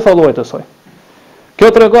hajmalive me gjitha llojet e saj. Kjo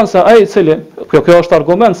tregon se ai i cili, kjo është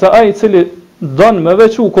argument se ai i cili don me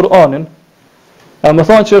veçu Kur'anin, e më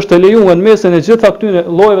thonë që është e lejuar në mesin e gjitha këtyre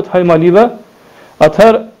llojeve të hajmalive,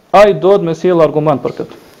 atëherë ai do të më sjell argument për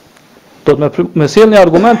këtë. Do të më sjell një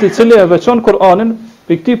argument i cili e veçon Kur'anin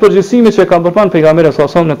për këtij përgjithësimi që e ka përmendur pejgamberi sallallahu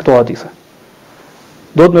alajhi wasallam në këto hadithe.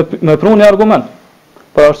 Do të më prunë një argument.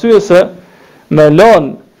 Për arsye se me lën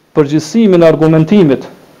përgjithësimin e argumentimit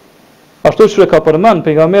ashtu që ka përmend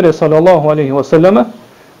pejgamberi sallallahu alaihi wasallam,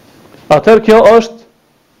 atëherë kjo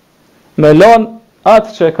është me lën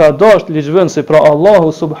atë që ka dashur ligjvendësi, pra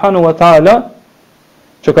Allahu subhanahu wa taala,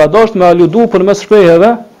 që ka dashur me aludu përmes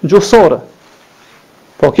shprehjeve gjuhësore.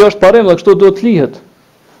 Po kjo është parim dhe kështu duhet të lihet.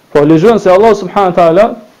 Po ligjvendësi Allahu subhanahu wa taala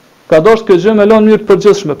ka dashur këtë gjë me lën në mënyrë të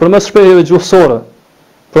përgjithshme, përmes shprehjeve gjuhësore,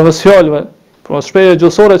 përmes fjalëve, përmes shprehjeve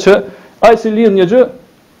gjuhësore që ai si lidh një gjë,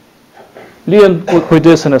 lidhen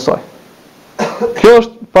kujdesin e saj. Kjo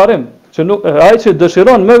është parim, që nuk ai që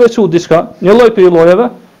dëshiron me veçu diçka, një lloj për llojeve,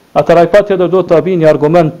 atëra ai patjetër do të abi një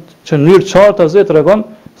argument që në mënyrë qartë azet tregon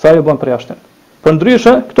se ai e bën përjashtim.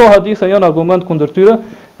 Përndryshe, këto hadithe janë argument kundër tyre,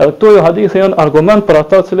 edhe këto hadithe janë argument për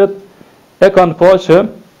ata të cilët e kanë pa që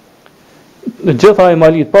gjitha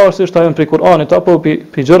hajmalitë, pavarësisht ajo prej Kur'anit apo pi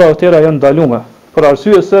gjëra të tjera janë ndaluar, për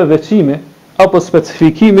arsye se veçimi apo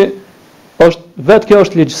specifikimi është vetë kjo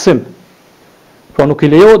është ligjësim. Pra nuk i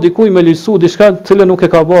lejohet dikujt me ligjësu diçka të cilën nuk e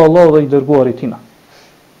ka bërë Allahu dhe i dërguari i tij.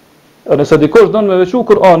 Nëse dikush don me veçu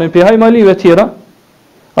Kur'anin pi hajmalive të tjera,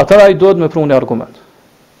 atëra ai duhet me prunë argument.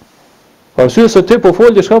 Për arsye se ti po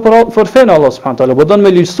fol diçka për fenë Allah subhanahu taala, po don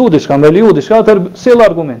me ligjësu diçka, me leju diçka, atëherë sjell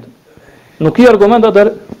argument. Nuk i argument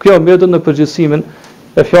atëherë kjo mbetet në përgjithësimin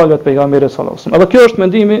e fjalëve të pejgamberit sallallahu alajhi wasallam. Edhe kjo është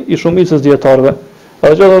mendimi i shumicës dietarëve.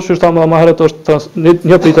 Edhe gjithashtu është më herët është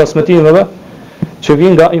një prej transmetimeve që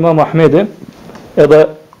vjen nga Imam Ahmedi, edhe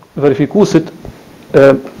verifikuesit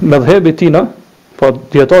me dhëbit tina, po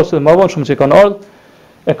dietarët e mëvonshëm që kanë ardhur,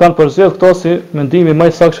 e kanë përzgjedhur këto si mendimi më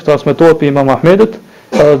i saktë që transmetohet pe Imam Ahmedit,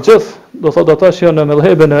 edhe gjithë do thotë ata që janë në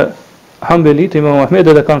mëdhëbin e Hanbelit, Imam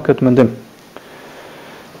Ahmedi dhe kanë këtë mendim.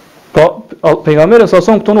 Po pejgamberi sa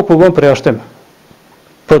son këto nuk po bën përjashtim.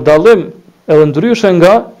 Për dallim edhe ndryshe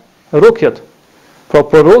nga rukjet. Po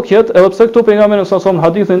për rukjet, edhe pse këtu pejgamberi sa son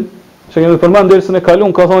hadithin që kemi përmendur dersën e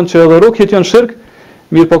kaluar ka thonë që edhe rukjet janë shirk,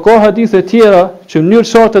 mirë po ka hadithe tjera që në mënyrë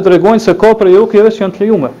qartë tregojnë se ka prej rukjeve që janë të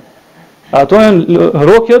lejuara. Ato janë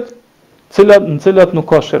rukjet në cilat nuk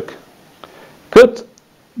ka shirk. Kët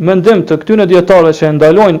mendim të këtyre dietarëve që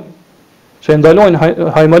e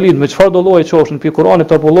ndalojnë hajmalit me çfarë do lloji qofshin pi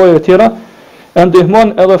Kuranit apo lloje të tjera, e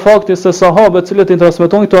ndihmon edhe fakti se sahabët të cilët i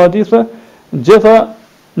transmetojnë këto hadithe,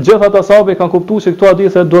 gjithë ata sahabë kanë kuptuar se këto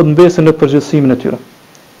hadithe duhet mbesin në përgjithësimin e tyre.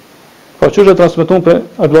 Po çu është transmeton pe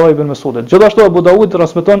Abdullah ibn Mas'udit. Gjithashtu Abu Dawud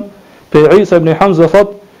transmeton pe Isa ibn Hamza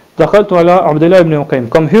thot, "Dakhaltu ala Abdullah ibn Uqaym."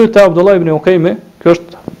 Kam hyrë te Abdullah ibn Uqaymi, kjo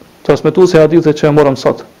është transmetuesi i hadithit që e morëm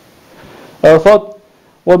sot. E thot,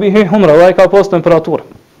 "Wa bihi humra", ai ka pas temperaturë.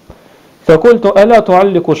 Fa qultu ala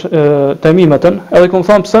tu'alliqu tamimatan, edhe kum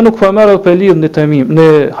thon pse nuk po merr pe lidh në tamim,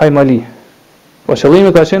 në hajmali. Po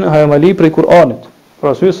qëllimi ka qenë hajmali prej Kur'anit. Për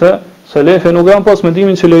arsye se selefe nuk kanë pas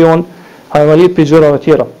mendimin që lejon hajmalit pe gjërave të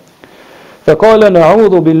tjera. Fa qala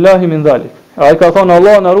na'udhu billahi min dhalik. Ai ka thon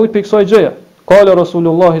Allah na ruaj pe kësaj gjëje. Qala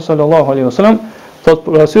Rasulullah sallallahu alaihi wasallam, thot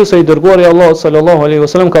për arsye se i dërguari Allah sallallahu alaihi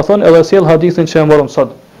wasallam ka thon edhe sjell hadithin që e morëm sot.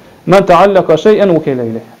 Man ta'allaqa shay'an ukila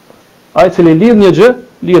ilayh. Ai që lidh një gjë,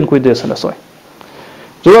 lidhen kujdesin e saj.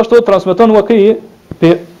 Gjithashtu transmeton Waqi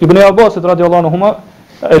pe Ibn Abbas radhiyallahu anhuma,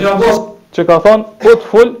 Ibn Abbas që ka thon,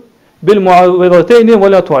 "Utful bil mu'awwidhatayn wa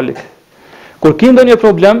la tu'allik." Kur ki ndonjë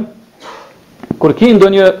problem, kur ki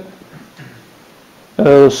ndonjë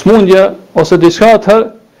smundje ose diçka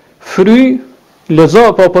atëherë fry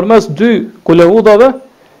lezo pa përmes dy kuleudhave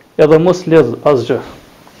edhe mos lidh asgjë.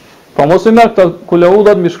 Pa mos i merr këta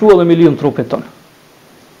kuleudhat mi shkrua dhe mi lidh në trupin tonë.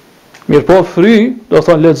 Mirë po fry, do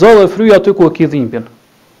thonë lexo dhe fry aty ku e ke dhimbjen.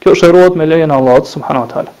 Kjo shërohet me lejen e Allahut subhanahu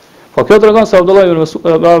wa taala. Po kjo tregon se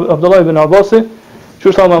Abdullah ibn Abbasi, që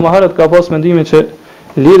është më herët ka pas mendimin që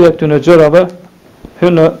lidhja këtyre gjërave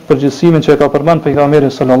hyn në përgjithësimin që e ka përmend pejgamberi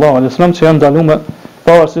sallallahu alaihi wasallam, që janë ndaluar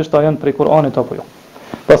pavarësisht a janë prej Kuranit apo jo.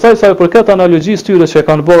 Pastaj sa i përket analogjisë tyre që e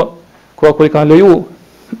kanë bë kur i kanë leju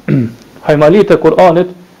hajmalitë e Kuranit,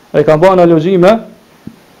 e kanë bë analogji me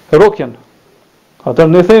rukjen. Atë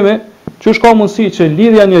ne themi, çu ka mundësi që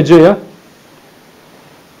lidhja një gjëje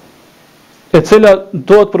e cila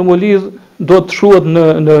do të për mu lidh, do të shuhet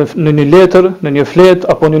në një letër, në një flet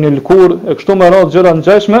apo në një lëkurë, e kështu me radhë gjëra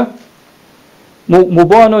ngjashme, mu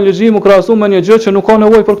bë analogji, mu krahasu me një gjë që nuk ka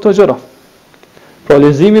nevojë për këto gjëra. Pra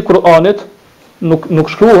leximi i Kuranit nuk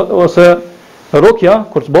shkruhet, ose rukja,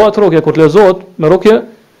 kur të bëhet rukja, kur të lexohet me rukje,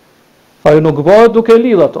 ajo nuk bëhet duke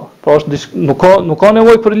lidh ato. Pra është nuk ka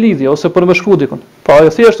nevojë për lidhje ose për me shkruaj dikun. Pra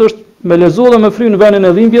ajo thjesht është me lexuar dhe me fry në vendin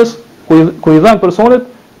e dhimbjes, ku i dhan personit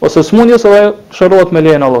ose smundjes, edhe shërohet me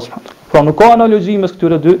lejen e Allahut subhanahu. Pra nuk ka analogji mes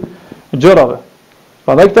këtyre dy gjërave.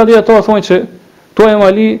 Prandaj këta dietarë thonë që to e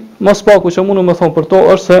mali mos paku që mundu më thon për to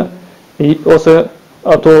është se ose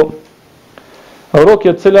ato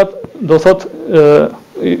rukjet të cilat do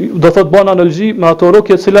thot bën analogji me ato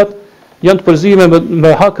rukjet të cilat janë të përzime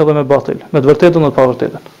me hak dhe me batil, me të vërtetën dhe të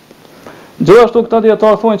pavërtetën. Gjithashtu këta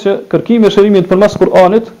dietarë thonë që kërkimi i shërimit përmes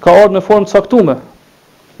Kuranit ka ardhur në formë të caktuar,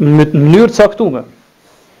 në mënyrë të caktuar.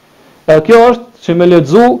 E kjo është që me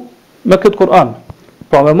lexu me këtë Kur'an.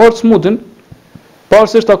 Pra me marr smundin,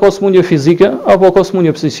 pavarësisht a ka smundje fizike apo ka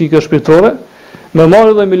smundje psiqike shpirtërore, me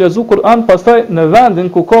marr dhe me lexu Kur'an, pastaj në vendin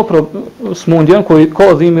ku ka smundjen, ku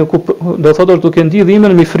ka dhimbje, ku do thotë është duke ndi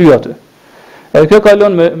dhimbjen mi fry aty. Edhe kjo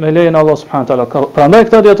kalon me lejen e Allah subhanahu wa taala. Prandaj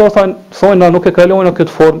këta dietarë thonë na nuk e kalojnë në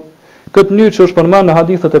këtë formë, këtë mënyrë që është përmendur në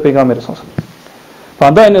hadithet e pejgamberit sallallahu alajhi wasallam.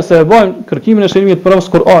 Prandaj nëse e bëjmë kërkimin e shërimit përmes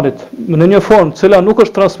Kuranit në një formë cila nuk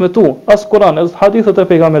është transmetuar as Kur'an as hadithet e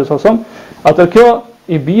pejgamberit sallallahu alajhi wasallam, atë kjo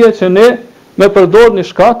i bie që ne me përdor një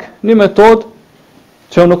shkak, një metodë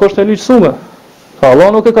që nuk është e lehtësuar. Pra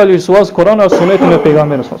Allah nuk e ka lehtësuar as Kur'anin as Sunetin e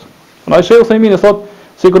pejgamberit sallallahu alajhi wasallam. Ai shehu themini thotë,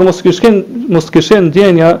 sikur mos kishin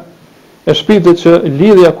ndjenja e shpirtit që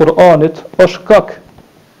lidhja e Kur'anit është shkak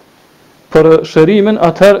për shërimin,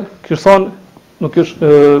 atëherë ky thon nuk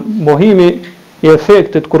është mohimi i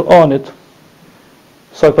efektit Kur'anit,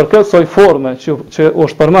 sa i përket saj forme që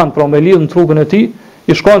është përmend, pra me lidh në trupin e tij,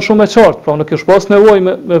 i shkon shumë e qartë, pra nuk është pas nevojë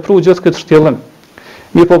me pru gjithë këtë shtjellim.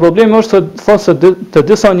 Mirë, po problemi është se thotë se të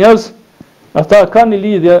disa njerëz ata kanë një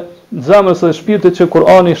lidhje në zemrën e shpirtit që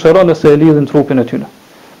Kur'ani shëron se e lidhin trupin e tyre.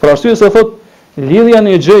 Për arsye se thotë lidhja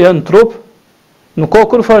në një gjë në trup nuk ka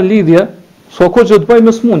kurfar lidhje, s'ka kur gjë të bëjë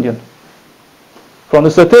me smundjen. Pra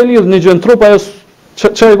nëse te lidh një gjë në trup, ajo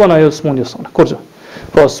çfarë i bën ajo smundjes sonë? Kurrë.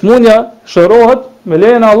 Pra smundja shërohet me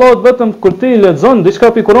lejen e Allahut vetëm kur ti lexon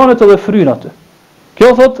diçka pi Kuranit edhe fryn aty.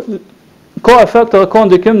 Kjo thotë ka efekt edhe ka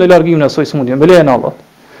ndikim në largimin e asaj smundje me lejen e Allahut.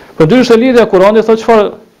 Përndryshe lidhja e Kuranit thotë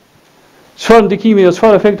çfarë ndikimi dhe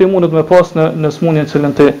çfarë efekti mundet me pas në smundjen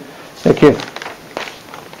që ti e ke.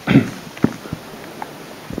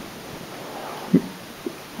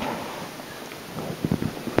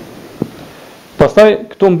 Pastaj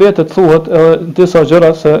këtu mbetet thuhet edhe disa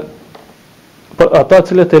gjëra se për ata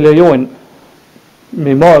cilët e lejojnë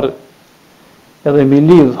mi marr edhe mi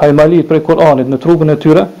lidh hajmalitë prej Kuranit në trupin e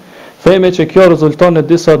tyre, themi që kjo rezulton në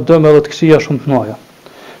disa dëme dhe të këqija shumë të mëdha.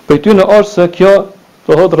 Për ty në është se kjo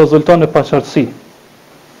do thotë rezulton në paqartësi.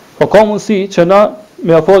 Po ka mundësi që na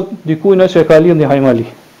me apo dikujt që e ka lidh një hajmali.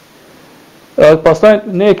 Pastaj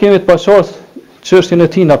ne kemi të paqartë çështjen e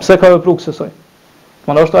tina, pse ka vepruar kësaj.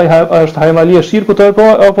 Mund është hajmali e shirkut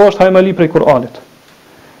apo është hajmali prej Kuranit.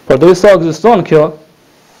 Por derisa ekziston kjo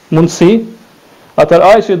mundësi, atëherë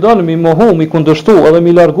ai që don mi mohu, mi kundërshtu edhe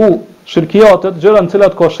mi largu shirkiatet, gjëra në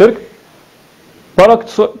cilat ka shirk, para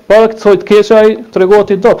kësaj të keqe ai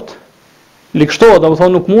tregohet i dopt. Likështohet,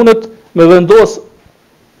 domethënë nuk mundet me vendos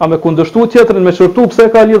a me kundërshtu tjetrin, me çortu pse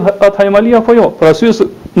ka lidh atë hajmali apo jo. Për arsye se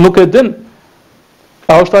nuk e din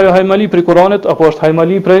a është ajo hajmali prej Kuranit apo është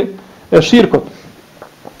hajmali prej e shirkut.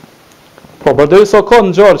 Po përderisa ka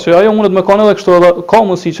ngjarë që ajo mundet me kanë edhe kështu, edhe ka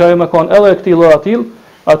mundësi që ajo me kanë edhe këtij lloji atill,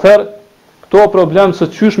 atëherë këto problem se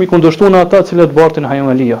çysh mi kundërshtu në ata cilët bartin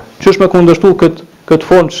hajmalia. Çysh me kundërshtu këtë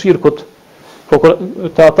formë të shirkut. Po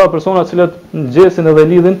të ata persona të cilët ngjesin edhe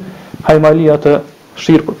lidhin hajmalia të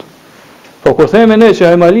shirkut. Po kur themi ne që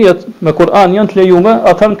hajmaliat me Kur'an janë të lejuara,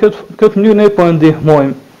 atëherë këtë mënyrë ne po e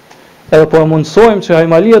ndihmojmë. Edhe po e mundsojmë që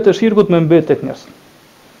hajmaliat e shirkut me mbet tek njerëz.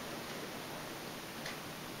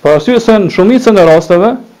 Për arsye se në shumicën e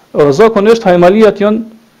rasteve, zakonisht hajmalijat janë,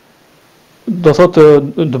 do thotë,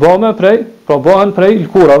 dëbame prej, pra bëhen prej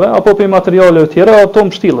lkurave apo prej materialeve tjera, ato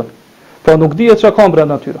mbështillen. Po nuk dihet çka ka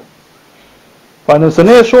brenda tyre. Pa nëse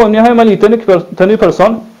ne e shohim një hajmali të një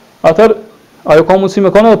person, atëherë ajo ka mundësi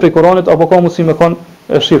me kanë edhe prej Kuranit apo ka mundësi me kanë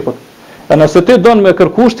e shirkut. E nëse ti don me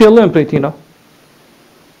kërku shtjellim prej tina,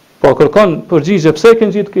 po kërkon përgjigje pse ke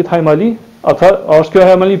ngjit këtë hajmali, atëherë a është kjo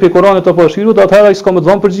hajmali prej Kuranit apo e shirkut, atëherë ai s'ka më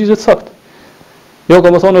dhënë përgjigje të saktë. Jo,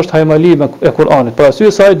 ka më thonë është hajmali e Kur'anit, për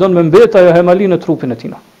arsye se ai don me mbet ajo hajmali në trupin e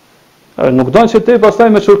tina. Nuk don që ti pastaj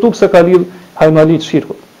me çortu pse ka lidh hajmali të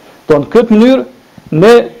shirkut. Don këtë mënyrë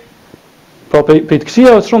ne pra për të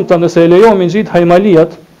këqijave shumë të nëse e lejohemi ngjit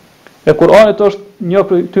hajmalijat e Kur'anit është një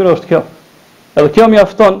prej tyre është kjo. Edhe kjo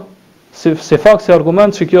mjafton si fakt, si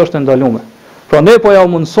argument që kjo është e ndaluar. Pra ne po ja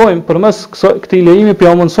mundsojmë përmes këtij lejimi po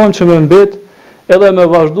ja mundsojmë që me mbet edhe me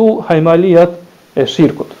vazhdu hajmalijat e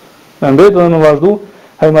shirkut. Me mbet edhe me vazhdu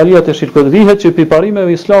hajmalijat e shirkut. Dihet që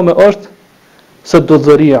piparimeve islame është se do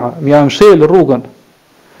dhëria, mja mshel rrugën,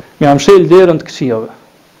 mja mshel derën të këqijave.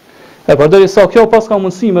 E përderisa kjo pas ka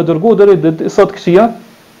mundësi me dërgu deri disa të këqija,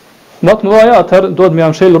 më të mëdha atëherë duhet më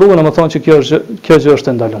mshel rrugën e më thonë që kjo gjë është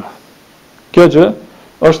e ndaluar. Kjo gjë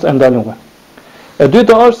është e ndaluar. E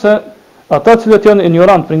dyta është se ata cilët janë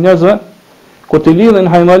ignorant për njerëzve, kur të lidhin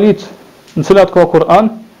hajmalit në cilat ka Kur'an,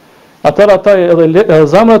 atëherë ata edhe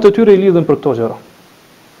zemrat e tyre i lidhin për këto gjëra.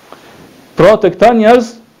 Pra të këta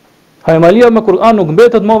njerëz, hajmalia me Kur'an nuk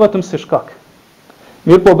mbetet më vetëm si shkak.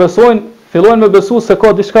 Mirë po fillojnë me besu se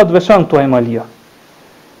ka diçka të veçantë këto hajmalia.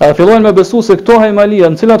 E fillojnë me besu se këto hajmalia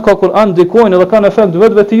në cilat ka Kur'an ndikojnë edhe kanë efekt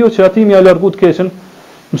vetë ju që ati mja largu të keqen,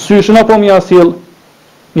 mësyshën apo mja sjell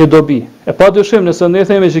një dobi. E pa dyshim nëse ne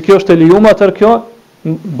themi që kjo është e lejuar, atëherë kjo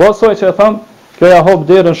basoj që e tham, kjo ja hap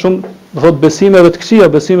derën shumë dhot besimeve të këqija,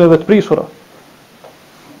 besimeve të prishura.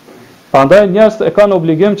 Prandaj njerëzit e kanë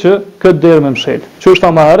obligim që këtë derë me mshel. Që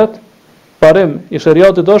është më herët, parim i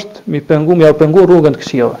shariatit është mi pengu rrugën të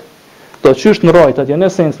këqijave. Do qysh në rajt, atje në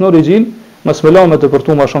esencë, në origjinë, mos me la me të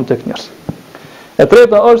përtu ma shumë tek njerëz. E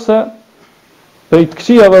treta është se prej të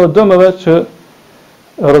këqijave dhe dëmeve që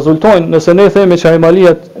rezultojnë nëse ne themi që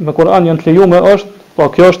hajmaliat me Kur'an janë të lejuar është, po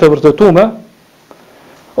kjo është e vërtetuar,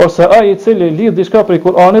 ose ai i cili lidh diçka prej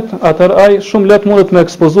Kur'anit, atëherë ai shumë lehtë mundet me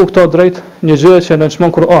ekspozu këto drejt një gjëje që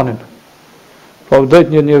nënçmon Kur'anin. Po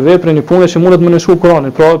drejt një vepre, një punë që mundet me nënshku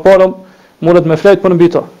Kur'anin. Pra e para mundet me flet për mbi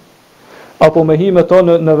to, apo me hi me to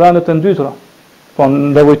në vendet e ndytura, po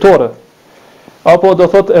në nevojtore, apo do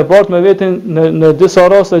thot e bart me vetin në disa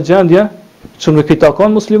raste gjendje që nuk i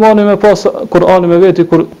takon muslimani me pas Kur'anin me veti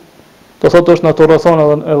kur do thot është në ato rrethana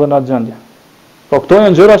edhe në atë gjendje. Po këto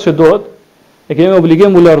janë gjëra që duhet e kemi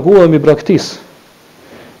obligim u largu dhe mi braktis.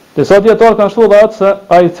 Disa dietar kanë thënë atë se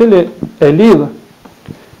ai i cili e lidh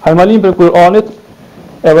hajmalin për Kur'anit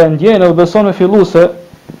edhe ndjen edhe beson me filluese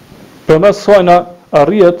përmes saj na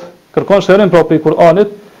arrihet kërkon shërim pra për Kur'anit,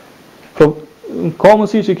 ka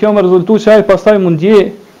mundësi që kjo me rezultu që ai pastaj mund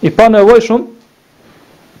ndje i pa nevojshëm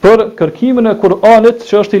për kërkimin e Kur'anit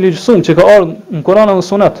që është i ligjësuar, që ka ardhur në Kur'an dhe në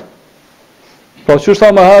Sunet. Pra që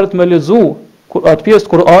është më herët me lexu atë pjesë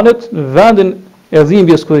të Kur'anit në vendin e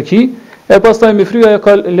dhimbjes ku e ki, e pastaj mi fryja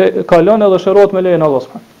e kalon edhe shërohet me lejen e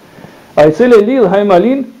Allahut. Ai i cili lidh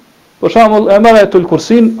hajmalin, për shembull e merr atul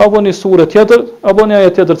kursin apo një sure tjetër, apo një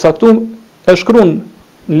ajet tjetër caktuar, e shkruan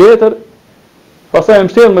në letër, pastaj e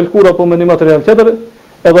mbështell me lkur apo me një material tjetër,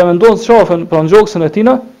 edhe mendon se shafën pra ngjoksën e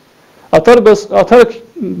tina, atëherë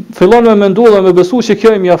fillon me mendu dhe me besu që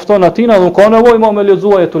kjo i mjafton atina dhe nuk ka nevojë më me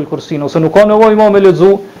lexuar ajetul kursin ose nuk ka nevojë më me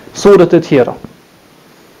lexu suret e tjera.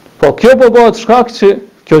 Po kjo po bëhet shkak që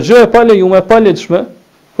kjo gjë e pa lejuar, pa lehtëshme,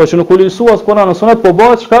 po që nuk u lejua as Kur'ani as Sunet, po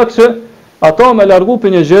bëhet shkak që ato me largu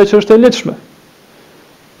për një gjë që është e lehtëshme.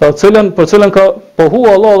 Për cilën ka pohu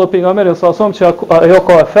Allah dhe pejgamberi sa som që ajo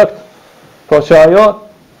ka efekt, po që ajo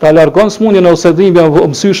ta largon smundjen ose dhimbjen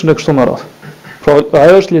mësyshën e kështu me radhë. Pra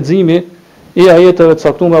ajo është leximi i ajeteve të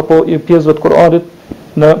caktuara apo i pjesëve të Kur'anit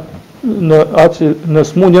në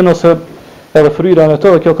smundjen ose edhe fryrën e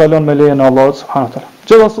të, dhe kjo kalon me lejen e Allahut subhanahu wa taala.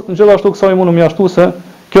 Gjithashtu kësaj mund të mjaftu se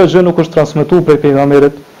kjo gjë nuk është transmetuar prej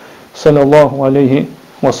pejgamberit sallallahu alaihi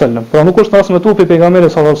wasallam. Pra nuk është transmetuar prej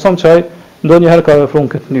pejgamberit sallallahu alaihi wasallam që ai ndonjëherë ka vepruar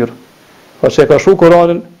në këtë mënyrë. Pa që e ka shu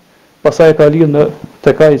Kur'anin, pastaj e ka lidhur në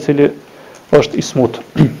tek ai i cili është i smut.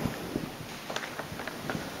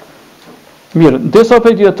 Mirë, disa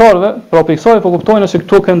prej dietarëve, pra për kësaj po kuptojnë se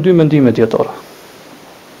këto kanë dy mendime dietarë.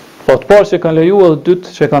 Po të parë që kanë lejuar dhe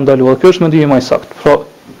dytë që kanë ndaluar. Kjo është mendimi më i saktë. Pra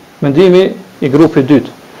mendimi i grupit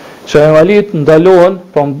dytë, që hajmalit ndalohen,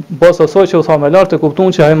 po mbas asaj që u tha më lart e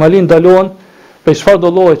kuptuan që hajmalit ndalohen për çfarë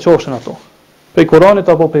do lloje qofshin ato. Për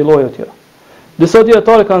Kur'anit apo për lloje të tjera. Disa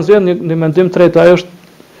dietarë kanë zgjedhur një mendim tretë, ai është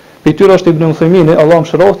i tyre është Ibn Uthejmini, Allahu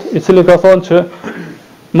mëshiroft, i cili ka thënë që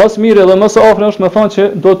mas mire dhe mas afër është me thënë që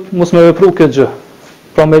do të mos me vepru këtë gjë.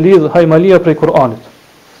 Pra me lidh hajmalia prej Kur'anit.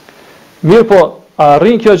 Mirë po, a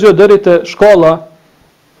arrin kjo gjë deri te shkalla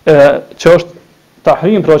që është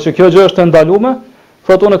tahrim, pra që kjo gjë është e ndaluar,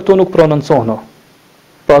 thotë unë këtu nuk prononcohno.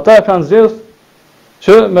 Po ata kanë zgjedhur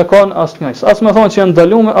që me kanë asnjë. As me thonë që janë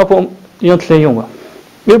ndaluar apo janë të lejuar.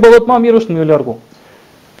 Mirë po, më mirë është më largu.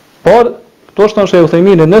 Por këto është thënë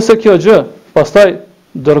Uthejmini, nëse kjo gjë pastaj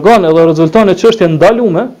dërgon edhe rezulton në çështje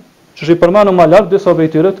ndalume, që është i përmendur më lart disa prej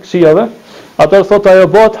tyre të këqijave, atëherë thotë ajo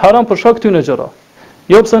bëhet haram për shkak këtyre gjërave.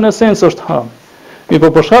 Jo pse në esencë është haram. Po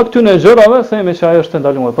për shkak këtyre gjërave themi që ajo është e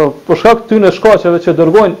ndaluar. Po për shkak këtyre shkaqeve që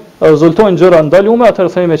dërgojnë rezultojnë gjëra ndalume,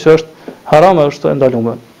 atëherë themi që është haram, është e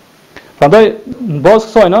ndaluar. Prandaj në bazë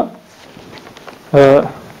kësajna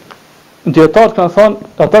dietarët kanë thënë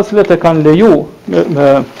ata që e kanë leju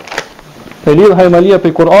me lidh hajmalia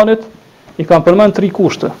për Kur'anit, i kanë përmend 3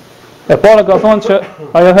 kushte. E para ka thonë që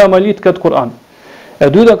ajo hajmalit këtë Kur'an. E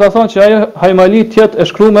dyta ka thonë që ajo hajmalit jetë e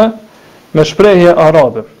shkruar me shprehje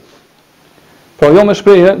arabe. Po jo me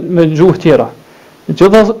shprehje me gjuhë tjera.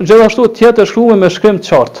 Gjithashtu jetë e shkruar me shkrim të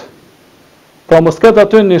qartë. Pra mos ketë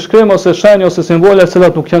aty një shkrim ose shenjë ose simbole të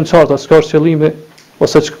cilat nuk janë qarta, s'ka qëllimi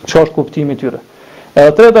ose ç'ka kuptimi i tyre. E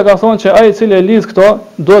treta ka thonë që ai i cili e lidh këto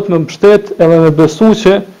duhet me mbështet edhe me besu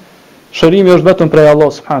që shërimi është vetëm prej Allah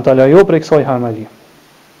subhanahu taala, jo prej kësaj hajmalie.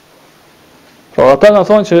 Pra ata kanë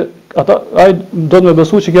thonë që ai do të më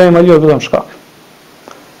besu që kjo hajmalie është vetëm shkak.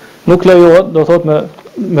 Nuk lejohet, do thotë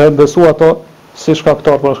me besu ato si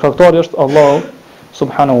shkaktar, por shkaktari është Allahu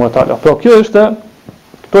subhanahu wa taala. Pra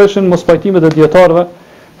këto ishin mospajtimet e dietarëve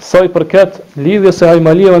sa i përket lidhjes së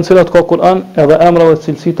hajmalieve në cilat ka Kur'an edhe emrave të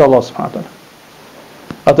cilësitë të Allah subhanahu taala.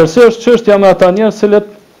 Atëherë është çështja me ata njerëz cilët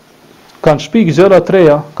kanë shpik gjëra të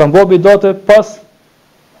reja, kanë bërë bidate pas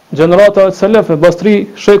gjeneratave të selefëve, pas 3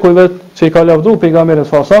 shekujve që i ka lavdruar pejgamberi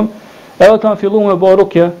sallallahu alajhi wasallam, edhe kanë filluar me bërë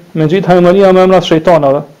rukje, me ngjit hajmalia me emrat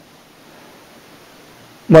shejtanave.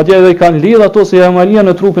 Madje edhe i kanë lidh ato si hajmalia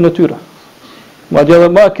në trupin e tyre. Madje edhe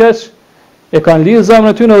më keq e kanë lidh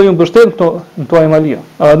zemrën e tyre dhe ju mbështet këto hajmalia.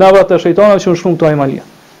 Edhe në emrat e shejtanave që u shkruan këto hajmalia.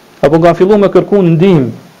 Apo kanë filluar me kërkuar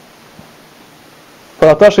ndihmë për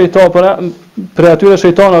ata shejtanë, për atyre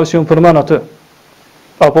shejtanave që ju përmend atë.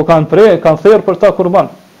 Apo kanë thërr për ta kurban.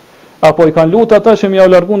 Apo i kanë lutur ata që më ia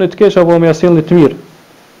larguani të keq apo më ia sillni të mirë.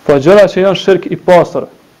 Po gjëra që janë shirk i pastër.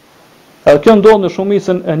 Edhe kjo ndodh në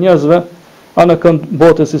shumicën e njerëzve anë kënd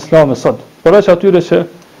botës islame sot. Përveç atyre që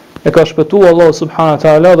e ka shpëtuar Allahu subhanahu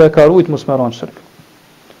taala dhe e ka ruajtur mos me ran shirk.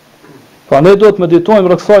 Prandaj duhet të meditojmë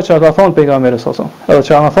rreth kësaj që ka thënë pejgamberi sallallahu alajhi wasallam, edhe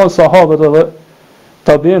që kanë thënë sahabët edhe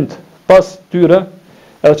tabiint pas tyre,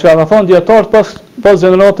 edhe që kanë thënë dietarët pas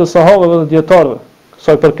gjeneratës të sahabëve dhe dietarëve.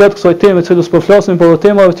 Sa i përket kësaj teme që do të flasim, por edhe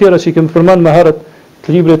temave tjera që i kemi përmendur më herët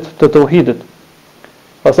të librit të tauhidit.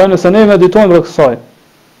 Pastaj nëse ne meditojmë rreth kësaj,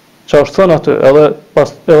 çfarë është thënë aty,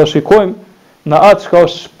 edhe shikojmë në atë që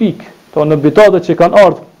është shpik, to në bitatet që kanë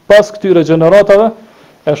ardhur pas këtyre gjeneratave,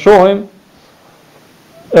 e shohim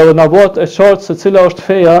edhe na bëhet e qartë se cila është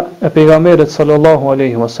feja e pejgamberit sallallahu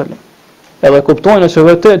alaihi wasallam. Edhe kuptojnë që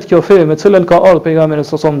vërtet kjo fe me cilën ka ardhur pejgamberi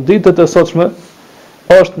sallallahu alaihi wasallam ditët e sotshme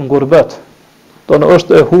është në gurbet. Tonë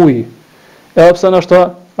është e huaj. Edhe pse ndoshta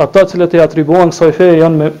ata cilët i atribuohen kësaj feje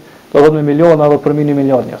janë me miliona apo për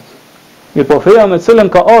milion njerëz. Mirë po feja me cilën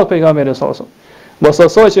ka ardhur pejgamberi sallallahu alaihi wasallam, mos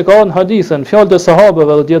asaj që ka ardhur në hadithën, fjalët e sahabëve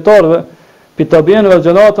dhe dietarëve, pitabienëve dhe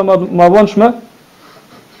gjenerata më vonshme,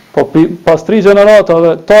 po pas 3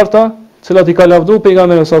 gjeneratave tarta, cilat i ka lavdruar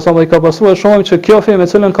pejgamberi sallallahu alaihi wasallam dhe i ka pasuar shohim që kjo fe me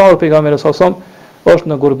cilën ka ardhur pejgamberi sallallahu alaihi wasallam është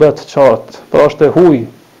në gurbet qartë, pra është e huaj.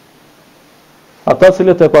 Ata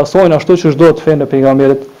cilët e pasojnë ashtu siç duhet fenë e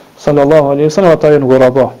pejgamberit sallallahu alaihi wasallam, ata janë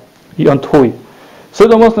ghuraba, janë të huaj.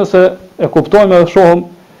 Sidomos nëse e kuptojmë dhe shohim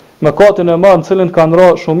mëkatin e madh në cilën kanë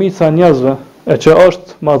rënë shumica e njerëzve, e që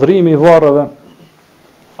është madhrimi i varreve,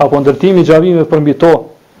 apo ndërtimi i xhamive për mbi to,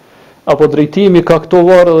 apo drejtimi ka këto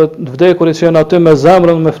varre dhe të vdekurit që janë aty me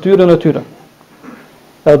zemrën, me fytyrën e tyre.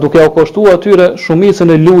 Edhe duke u kushtuar atyre shumicën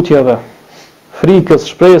e lutjeve, frikës,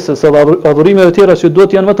 shpresës edhe adhurimeve tjera që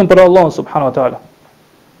duhet janë vetëm për Allahun subhanahu wa taala.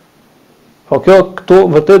 Po këtu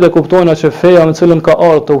vërtet e kuptojnë që feja me cilën ka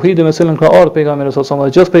ardhur, tauhidi me cilën ka ardhur pejgamberi sallallahu alaihi wasallam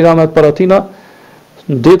dhe gjithë pejgamberët para tina,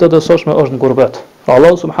 në ditët e sotshme është në gurbet.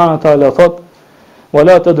 Allahu subhanahu wa taala thotë: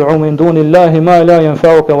 "Wala tad'u min dunillahi ma la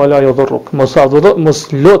yanfa'uka wa la yadhurruk."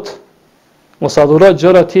 Mos adhuro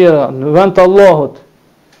gjëra tjera në vend të Allahut,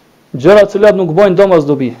 gjëra të cilat nuk bojnë dëm as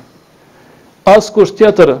dobi. Askush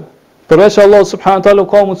tjetër përveç Allahut subhanahu wa taala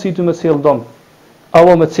ka mundësi të më sjell dëm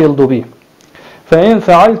apo më sjell dobi. fa in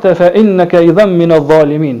fa'alta fa innaka idhan min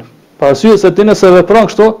adh-dhalimin. Pa arsye se ti nëse vepron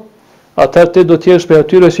kështu, atëherë ti do të jesh prej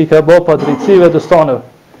atyre që i ka bë padrejtësive të stanëve.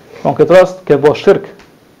 Në këtë rast ke bë shirk,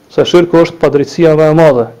 se shirku është padrejtësia më e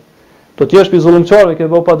madhe. Do të jesh pi zullumçarëve, ke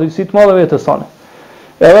bë padrejtësi të madhe vetes tane.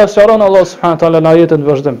 Edhe sqaron Allah subhanahu wa taala në ajetin e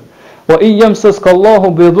vazhdim. Wa in yamsaska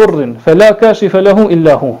Allahu bi dhurrin fala kashifa lahu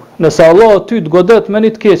illa hu. Nëse Allah ty të godet me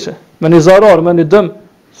një të keqe, me një zarar, me një dëm,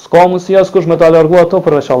 s'ka mundësi askush me ta largu ato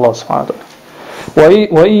përveç Allah subhanahu wa taala.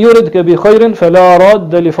 Wa in yuridka bi khairin fala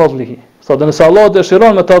radda li fadlihi. Sa dhe nëse Allah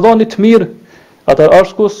dëshiron me ta dhënë të mirë, atëherë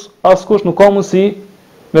askush nuk ka mundësi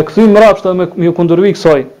me kthy mbrapsht dhe me ju kundërvi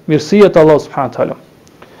kësaj mirësia të Allah subhanahu wa taala.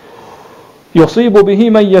 Yusibu bihi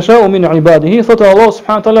man yasha'u min ibadihi, thotë Allah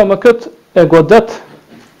subhanahu wa taala me kët e godet,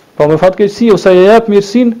 pa me fatkeqësi ose e jep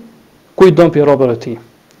mirësinë kujt don pi robërve të tij.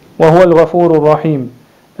 Wa huwa al-ghafurur rahim.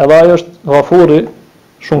 Edhe ai është Ghafuri,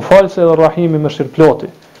 shumë falës edhe Rahimi, mëshirëploti.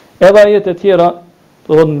 Edhe ajete tjera,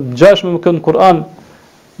 do të ngjashme me këtë Kur'an,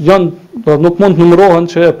 janë nuk mund të numërohen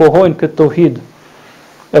që e pohojnë këtë tauhid,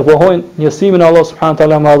 e pohojnë njësimin e Allah subhanahu wa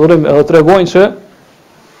taala me adhurim, edhe tregojnë që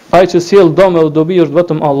ai që sjell dëm edhe dobi është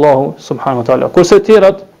vetëm Allahu subhanahu wa taala. Kurse të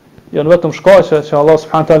tjerat janë vetëm shkaqe që Allah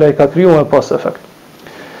subhanahu wa taala i ka krijuar me pas efekt.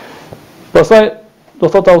 Pastaj do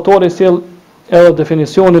thotë autori sjell edhe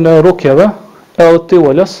definicionin e rukjeve, edhe të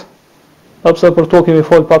tiwales, sepse për to kemi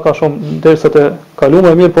fol pak a shumë në derset e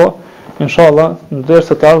kaluara, mirë po, inshallah në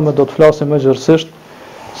derset e ardhme do të flasim më gjithësisht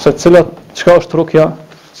se çka është rukja,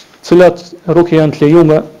 cilat rukje janë të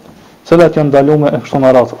lejuara, cilat janë ndaluara e kështu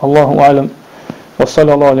me radhë. Allahu a'lam. Wa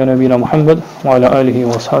sallallahu ala nabina Muhammad wa ala alihi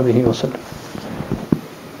wa ashabihi wa sallam.